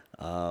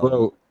 Um,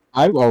 Bro,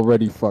 I've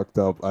already fucked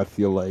up. I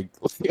feel like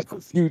a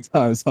few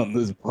times on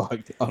this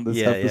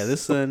yeah,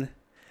 this episode.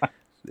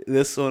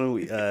 one,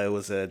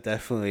 was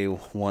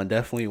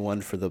definitely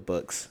one for the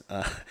books.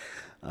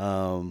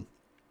 Um,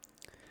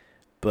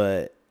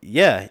 but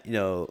yeah,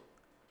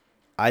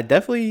 I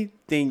definitely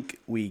think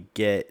we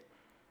get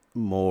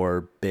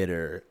more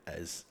bitter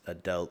as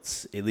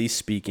adults, at least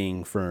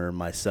speaking for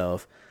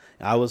myself.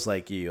 I was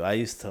like you. I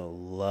used to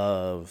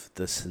love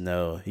the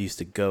snow. I used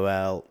to go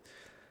out,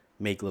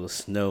 make little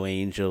snow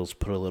angels,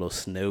 put a little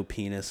snow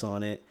penis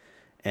on it,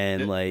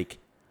 and Yeah. like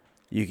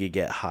you could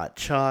get hot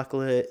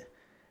chocolate.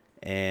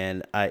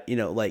 And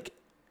like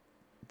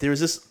there was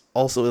this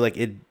also like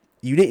it.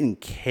 You didn't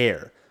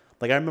care.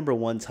 Like I remember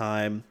one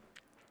time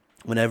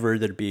whenever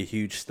there'd be a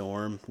huge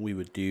storm, we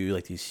would do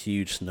like these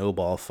huge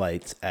snowball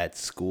fights at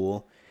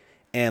school,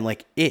 and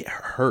like it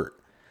hurt.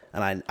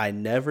 And I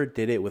never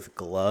did it with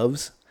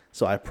gloves,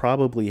 so I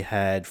probably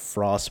had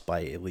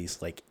frostbite at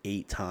least like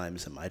 8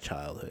 times in my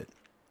childhood.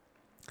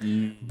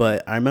 Mm.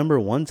 But I remember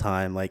one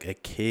time like a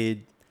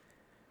kid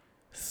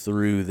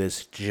threw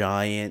this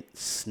giant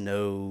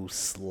snow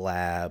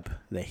slab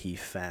that he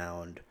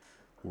found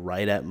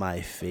right at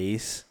my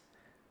face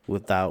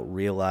without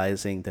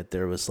realizing that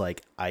there was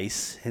like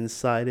ice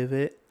inside of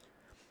it.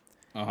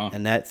 Uh huh.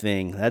 And that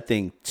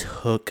thing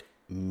took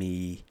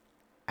me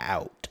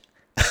out.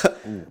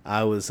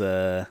 I was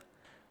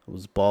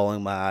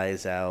bawling my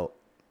eyes out,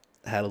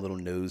 had a little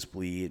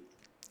nosebleed.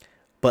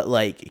 But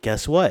like,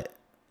 guess what?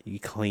 You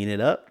clean it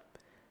up,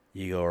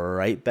 you go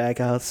right back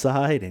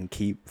outside and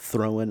keep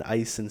throwing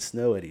ice and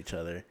snow at each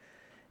other.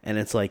 And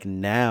it's like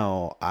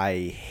now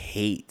I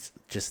hate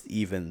just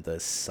even the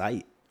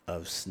sight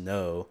of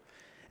snow.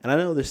 And I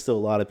know there's still a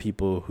lot of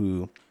people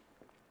who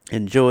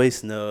enjoy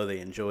snow. They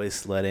enjoy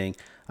sledding.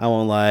 I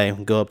won't lie,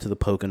 go up to the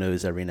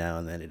Poconos every now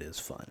and then. It is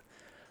fun.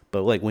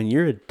 But like when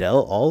you're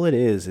adult, all it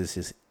is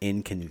just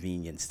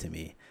inconvenience to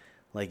me.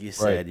 Like you Right.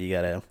 said, you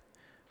gotta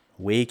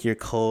wake your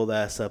cold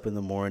ass up in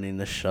the morning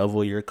to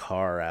shovel your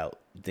car out.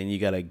 Then you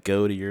gotta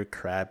go to your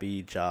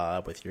crappy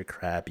job with your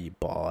crappy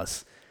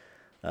boss.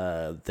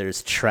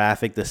 There's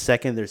traffic. The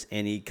second there's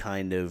any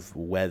kind of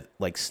wet,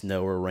 like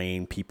snow or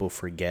rain, people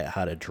forget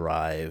how to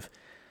drive.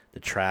 The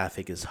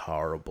traffic is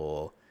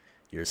horrible.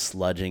 You're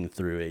sludging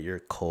through it. You're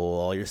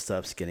cold. All your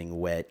stuff's getting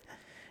wet.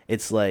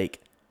 It's like,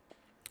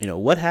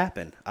 what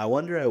happened? I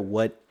wonder at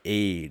what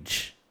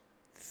age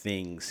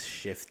things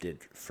shifted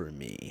for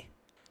me.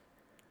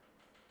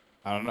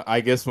 I don't know. I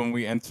guess when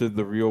we entered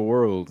the real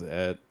world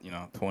at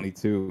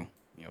 22,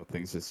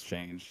 things just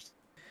changed.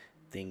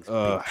 Things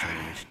big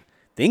changed.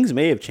 Things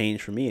may have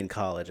changed for me in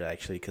college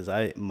actually, because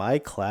my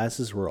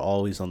classes were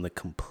always on the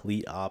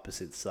complete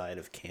opposite side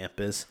of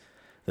campus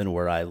than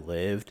where I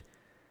lived,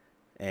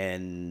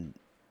 and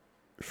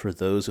for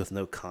those with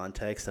no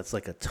context, that's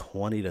like a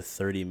 20 to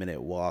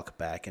 30-minute walk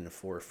back and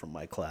forth from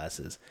my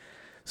classes.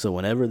 So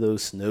whenever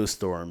those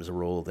snowstorms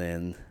rolled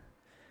in,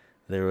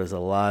 there was a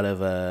lot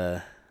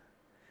of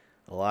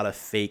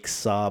fake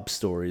sob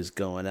stories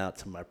going out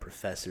to my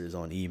professors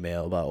on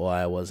email about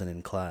why I wasn't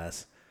in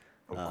class.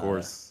 Of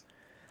course.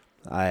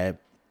 To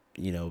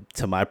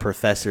my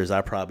professors,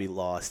 I probably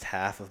lost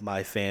half of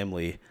my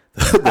family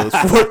those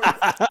 4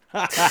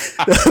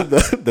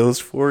 those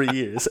 4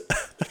 years.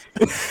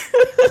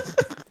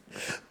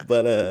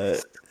 But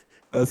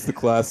That's the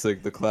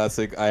classic. The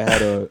classic. I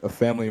had a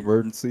family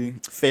emergency.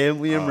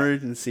 family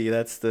emergency.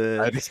 That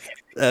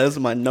is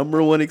my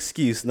number one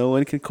excuse. No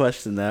one can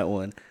question that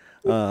one.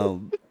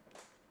 But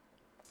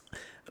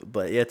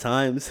yeah,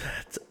 times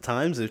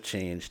have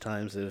changed.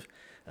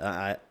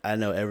 I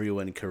know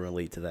everyone can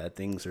relate to that.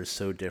 Things are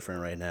so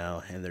different right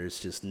now, and there's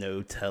just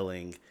no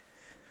telling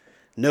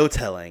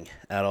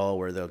at all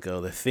where they'll go.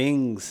 The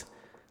things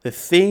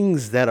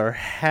that are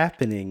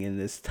happening in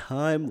this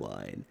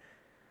timeline.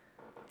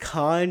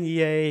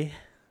 Kanye,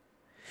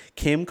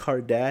 Kim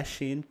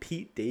Kardashian,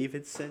 Pete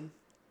Davidson.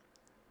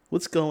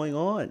 What's going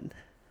on?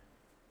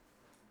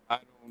 I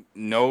don't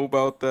know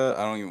about that.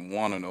 I don't even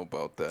want to know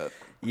about that.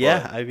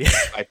 Yeah, But I mean,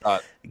 I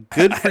thought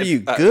good for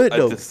you. I Good,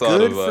 no, just thought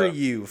good of, for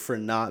you for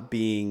not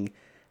being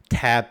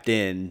tapped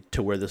in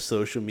to where the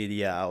social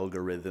media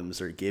algorithms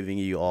are giving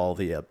you all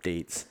the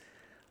updates.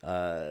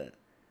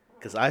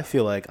 Because I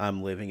feel like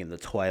I'm living in the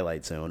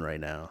twilight zone right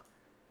now.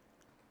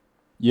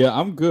 Yeah,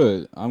 I'm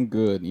good. I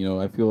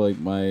feel like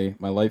my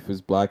life is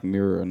Black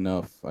Mirror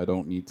enough. I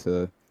don't need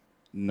to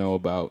know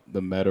about the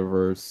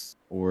metaverse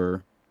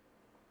or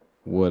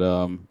what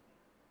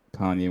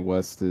Kanye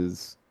West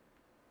is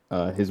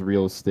his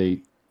real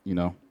estate,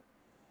 Now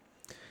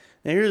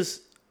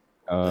here's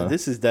Uh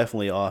this is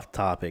definitely off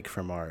topic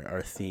from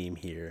our theme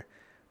here,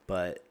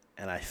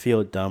 and I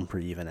feel dumb for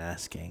even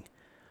asking,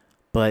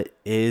 but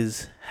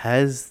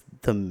has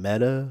the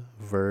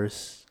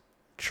metaverse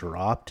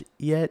dropped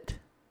yet?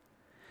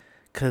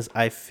 Because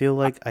I feel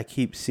like I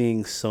keep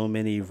seeing so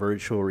many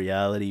virtual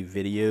reality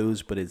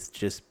videos, but it's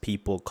just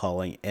people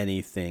calling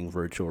anything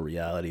virtual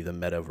reality the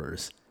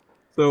metaverse.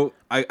 so.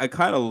 I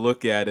kind of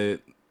look at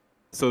it.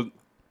 So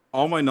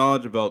all my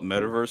knowledge about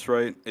metaverse,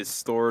 right, is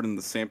stored in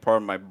the same part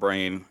of my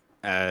brain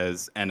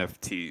as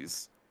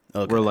NFTs.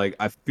 Okay. Where like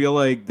I feel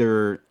like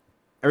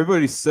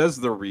everybody says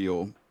they're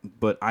real,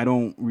 but I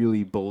don't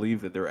really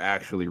believe that they're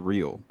actually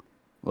real.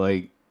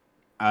 Like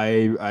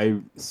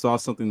I saw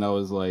something that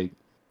was like,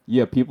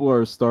 yeah, people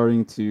are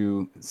starting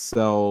to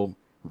sell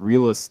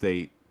real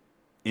estate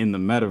in the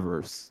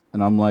metaverse,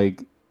 and I'm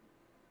like,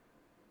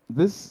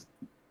 this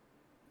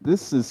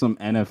is some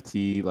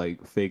NFT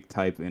like fake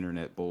type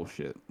internet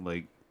bullshit.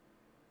 Like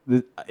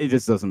it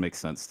just doesn't make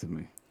sense to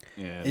me.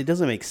 Yeah. It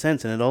doesn't make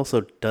sense, and it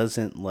also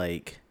doesn't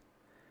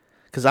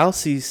because I'll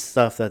see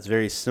stuff that's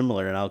very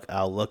similar, and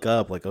I'll look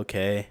up like,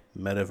 okay,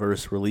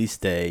 metaverse release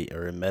date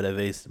or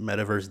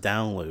metaverse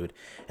download,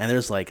 and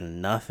there's like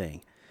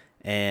nothing.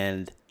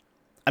 And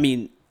I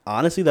mean,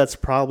 honestly, that's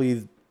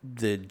probably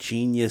the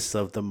genius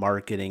of the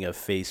marketing of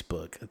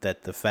Facebook,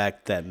 that the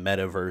fact that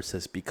metaverse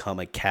has become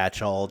a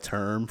catch-all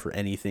term for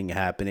anything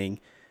happening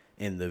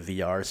in the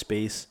VR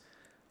space.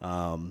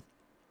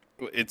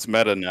 It's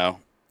Meta now.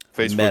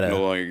 Facebook Meta.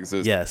 no longer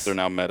exists. Yes. They're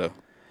now Meta.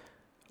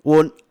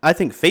 Well, I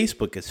think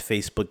Facebook is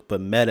Facebook, but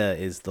Meta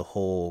is the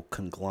whole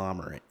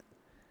conglomerate.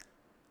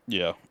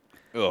 Yeah.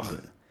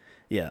 Ugh.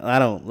 Yeah,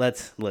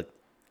 let's look.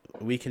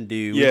 We can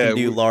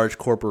do large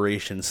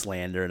corporation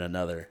slander in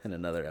another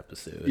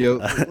episode.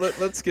 Yeah.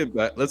 Let's get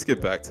back. Let's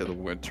get back to the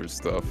winter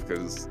stuff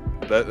because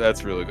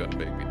that's really gonna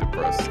make me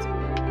depressed.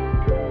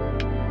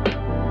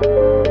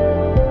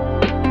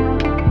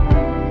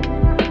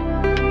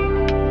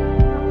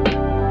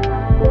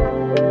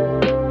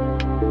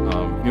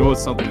 You know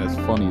what's something that's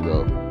funny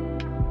though?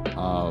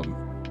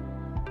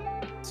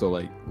 So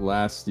like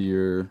last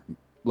year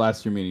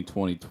meaning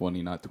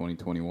 2020, not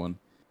 2021.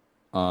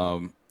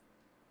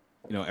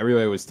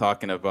 everybody was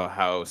talking about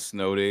how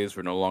snow days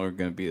were no longer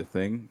going to be a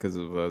thing because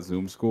of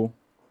Zoom school.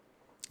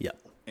 Yeah.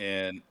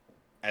 And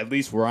at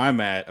least where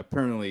I'm at,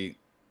 apparently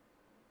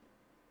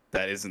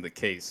that isn't the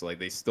case. Like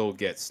they still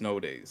get snow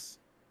days,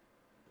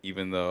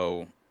 even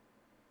though,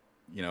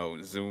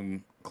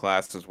 Zoom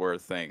classes were a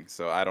thing.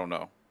 So I don't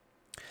know.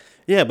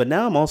 Yeah, but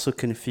now I'm also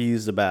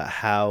confused about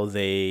how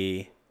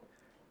they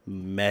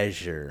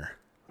measure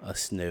a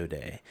snow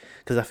day.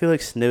 Because I feel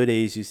like snow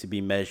days used to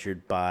be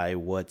measured by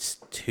what's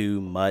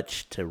too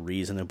much to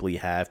reasonably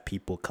have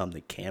people come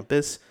to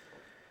campus.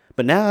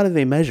 But now how do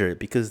they measure it?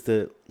 Because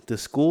the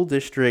school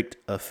district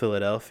of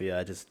Philadelphia,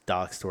 I just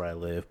doxed where I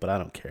live, but I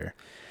don't care.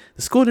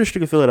 The school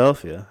district of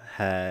Philadelphia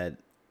had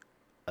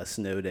a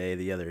snow day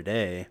the other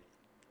day,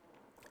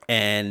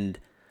 and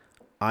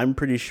I'm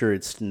pretty sure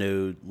it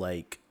snowed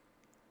like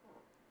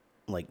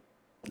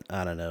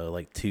I don't know,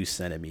 like 2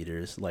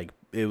 centimeters. Like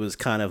it was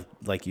kind of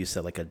like you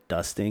said, like a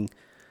dusting.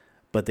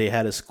 But they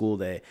had a school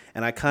day,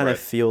 and I kind of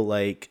feel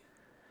like,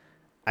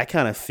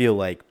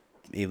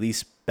 at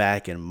least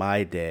back in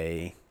my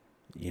day,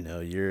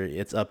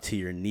 it's up to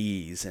your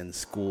knees, and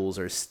schools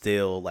are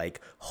still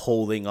like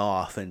holding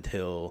off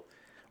until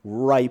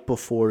right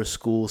before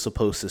school's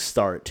supposed to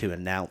start to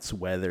announce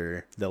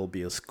whether there'll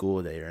be a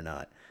school day or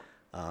not.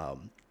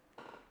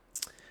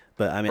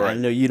 But I mean, I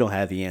know you don't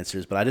have the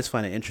answers, but I just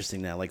find it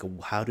interesting now. Like,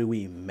 how do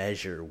we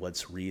measure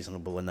what's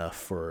reasonable enough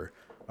for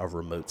a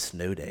remote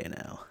snow day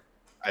now?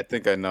 I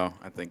think I know.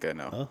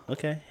 Oh,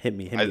 okay. Hit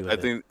me with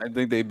it. I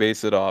think they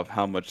base it off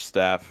how much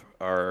staff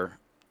are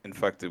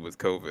infected with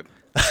COVID.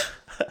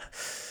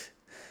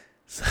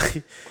 So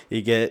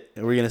we're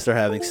gonna start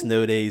having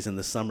snow days in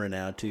the summer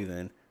now too.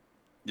 Then,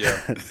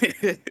 yeah,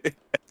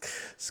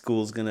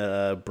 school's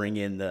gonna bring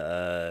in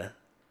the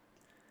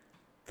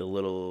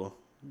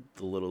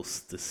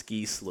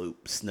ski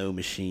slope snow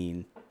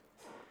machine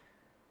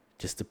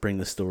just to bring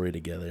the story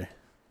together.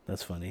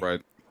 That's funny.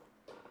 Right.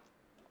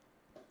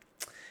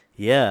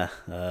 Yeah.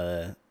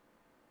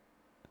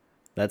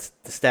 That's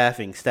the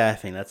staffing.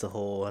 That's a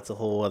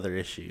whole other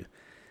issue.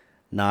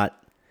 Not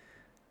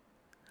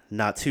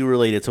too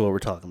related to what we're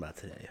talking about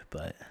today,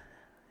 but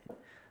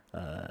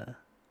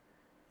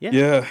yeah.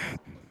 Yeah.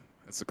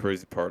 That's the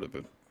crazy part of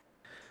it.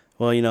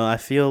 Well, I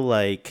feel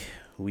like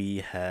we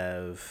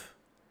have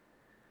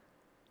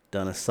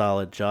done a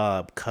solid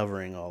job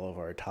covering all of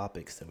our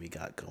topics that we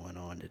got going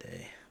on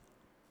today.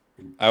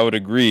 I would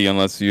agree,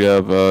 unless you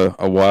have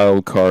a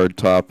wild card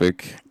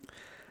topic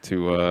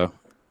to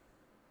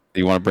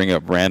you want to bring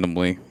up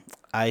randomly.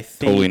 I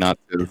think, totally not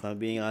to. If I'm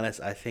being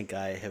honest, I think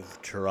I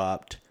have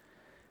dropped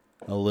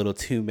a little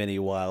too many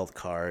wild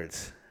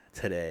cards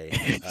today.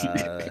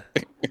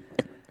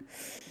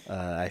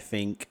 I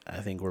think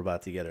we're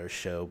about to get our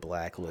show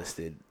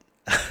blacklisted.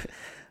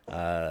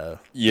 No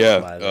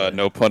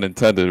pun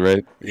intended,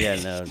 right?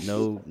 Yeah,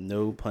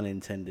 no pun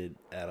intended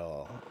at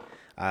all.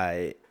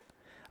 I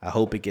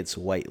hope it gets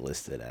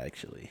whitelisted,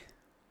 actually.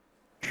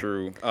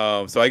 True.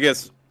 So I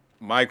guess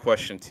my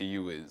question to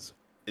you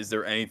is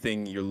there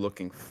anything you're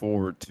looking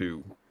forward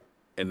to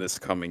in this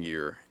coming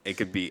year? It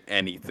could be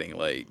anything,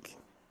 like,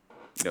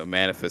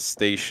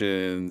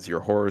 manifestations,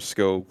 your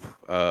horoscope,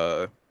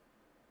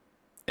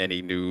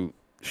 any new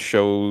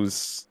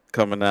shows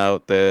coming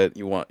out that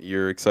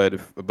you're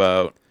excited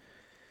about.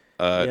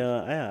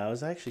 I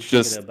was actually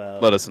just thinking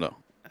about let us know.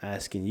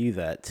 Asking you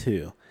that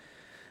too.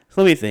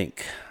 So let me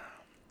think.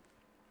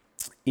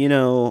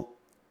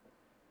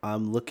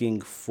 I'm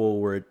looking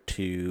forward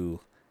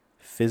to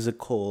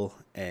physical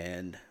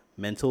and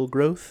mental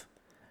growth.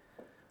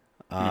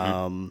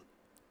 Mm-hmm.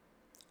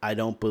 I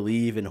don't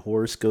believe in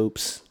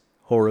horoscope.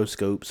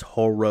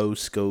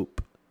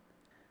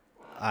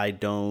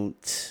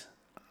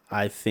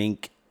 I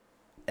think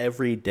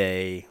every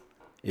day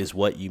is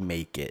what you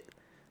make it.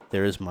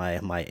 There's my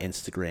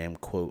Instagram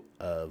quote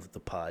of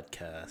the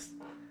podcast.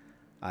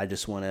 I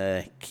just want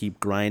to keep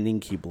grinding,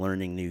 keep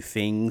learning new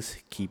things,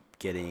 keep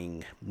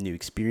getting new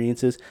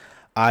experiences.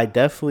 I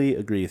definitely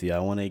agree with you. I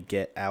want to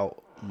get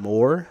out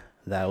more.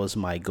 That was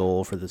my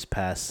goal for this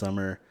past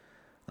summer.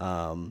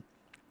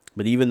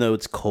 But even though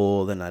it's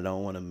cold and I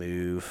don't want to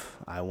move,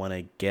 I want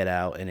to get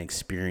out and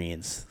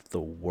experience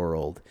the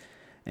world,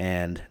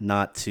 and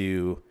not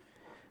to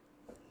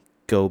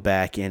go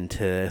back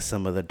into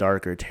some of the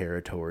darker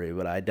territory.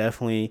 But I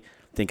definitely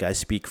think I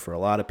speak for a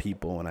lot of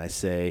people when I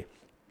say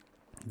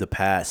the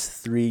past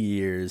 3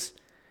 years,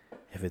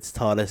 if it's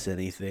taught us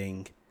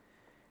anything,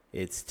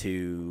 it's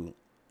to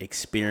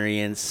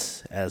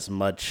experience as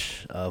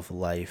much of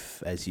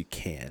life as you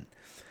can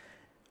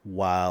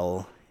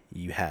while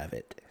you have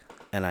it.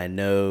 And I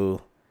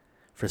know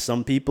for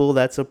some people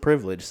that's a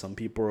privilege. Some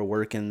people are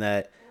working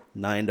that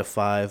 9 to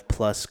 5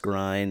 plus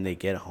grind. They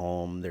get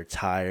home, they're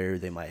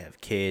tired, they might have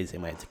kids, they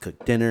might have to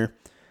cook dinner.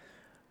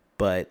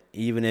 But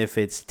even if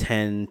it's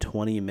 10,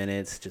 20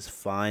 minutes, just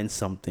find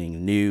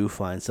something new,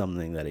 find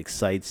something that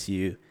excites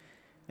you,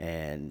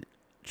 and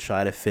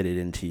try to fit it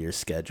into your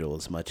schedule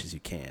as much as you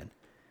can.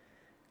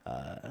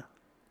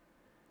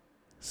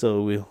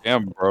 So we,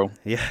 Damn, bro.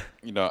 yeah,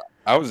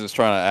 I was just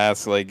trying to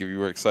ask, like, if you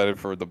were excited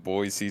for The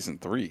Boys season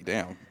 3.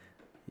 Damn.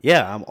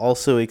 yeah. I'm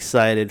also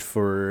excited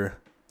for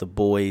The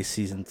Boys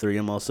season 3.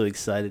 I'm also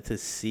excited to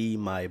see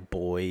my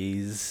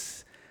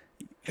boys.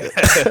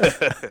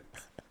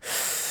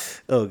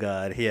 Oh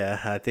God, yeah.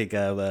 I think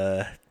I'm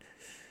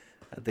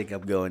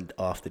going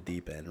off the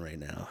deep end right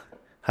now.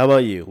 How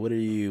about you? What are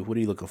you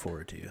looking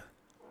forward to?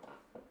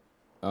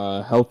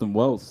 Health and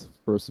wealth,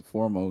 first and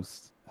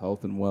foremost.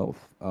 Health and wealth.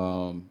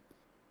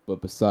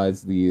 But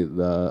besides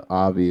the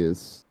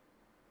obvious,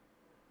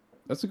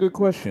 that's a good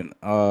question.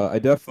 I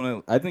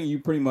think you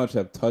pretty much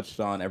have touched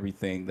on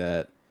everything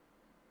that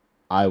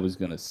I was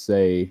gonna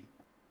say.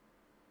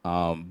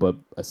 But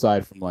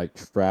aside from like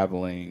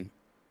traveling,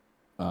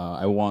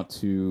 I want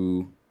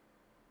to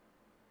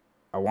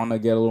get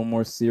a little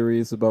more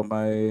serious about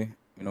my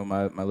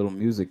little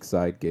music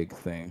side gig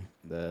thing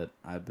that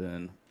I've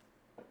been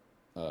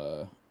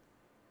uh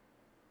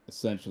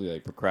essentially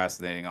like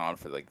procrastinating on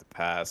for like the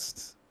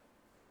past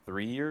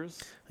 3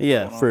 years.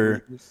 Yeah, Going on 3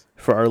 for years.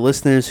 our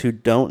listeners who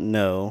don't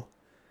know,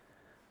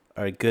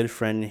 our good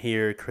friend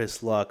here,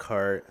 Chris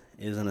Lockhart,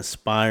 is an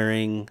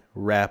aspiring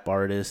rap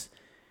artist.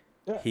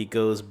 Yeah. He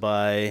goes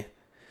by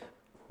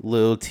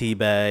Lil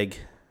Teabag.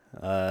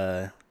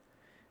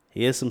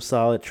 He has some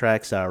solid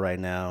tracks out right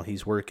now.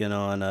 He's working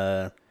on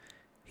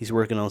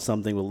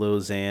something with Lil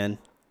Xan,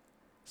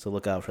 so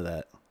look out for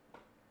that.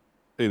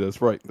 Hey,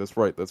 that's right. That's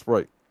right. That's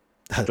right.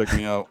 Check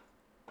me out.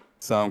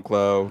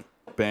 SoundCloud,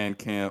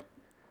 Bandcamp,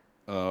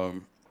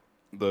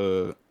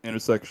 the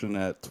intersection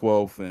at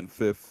 12th and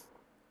 5th.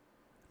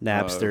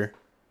 Napster.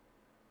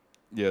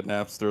 Yeah,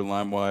 Napster,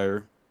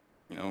 LimeWire.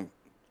 You know,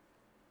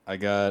 I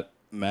got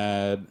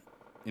Mad.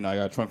 I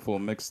got a trunk full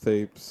of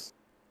mixtapes.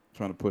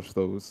 Trying to push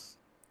those.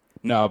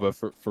 No, but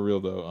for real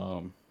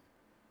though,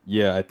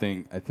 yeah, I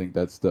think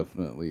that's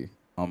definitely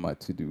on my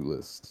to-do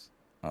list.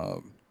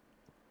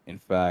 In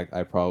fact,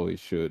 I probably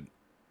should.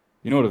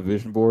 You know what a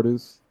vision board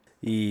is?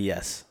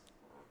 Yes.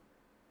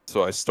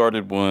 So I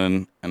started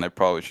one, and I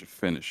probably should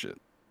finish it.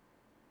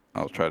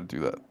 I'll try to do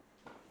that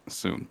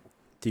soon.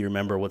 Do you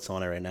remember what's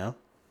on it right now?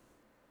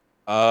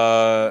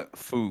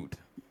 Food.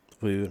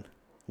 Food.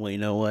 Well, you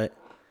know what?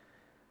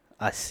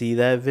 I see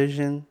that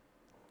vision,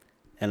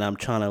 and I'm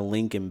trying to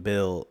link and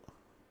build.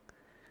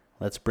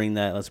 Let's bring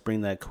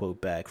that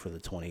quote back for the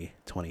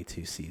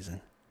 2022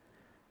 season.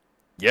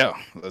 Yeah,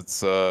 let's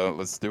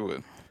do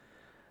it.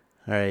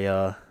 All right,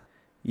 y'all.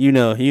 You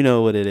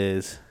know what it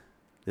is.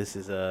 This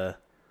is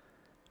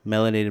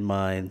Melanated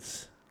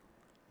Minds.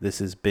 This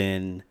has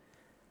been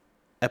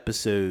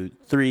episode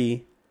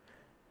 3.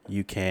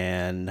 You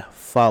can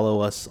follow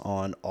us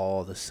on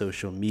all the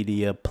social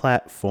media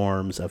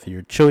platforms of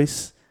your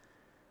choice.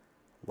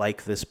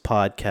 Like this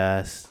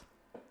podcast.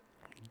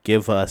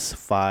 Give us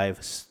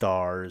 5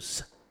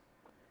 stars.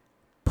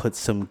 Put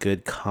some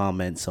good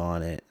comments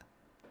on it.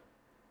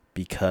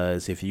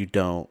 Because if you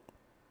don't,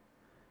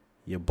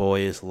 your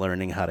boy is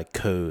learning how to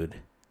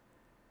code.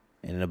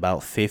 And in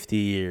about 50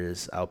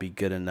 years, I'll be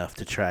good enough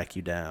to track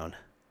you down.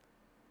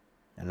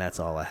 And that's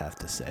all I have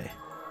to say.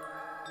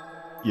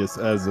 Yes,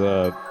 as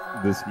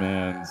this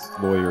man's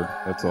lawyer,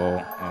 that's all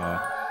he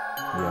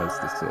has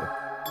to say.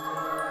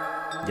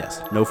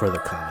 Yes, no further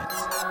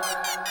comments.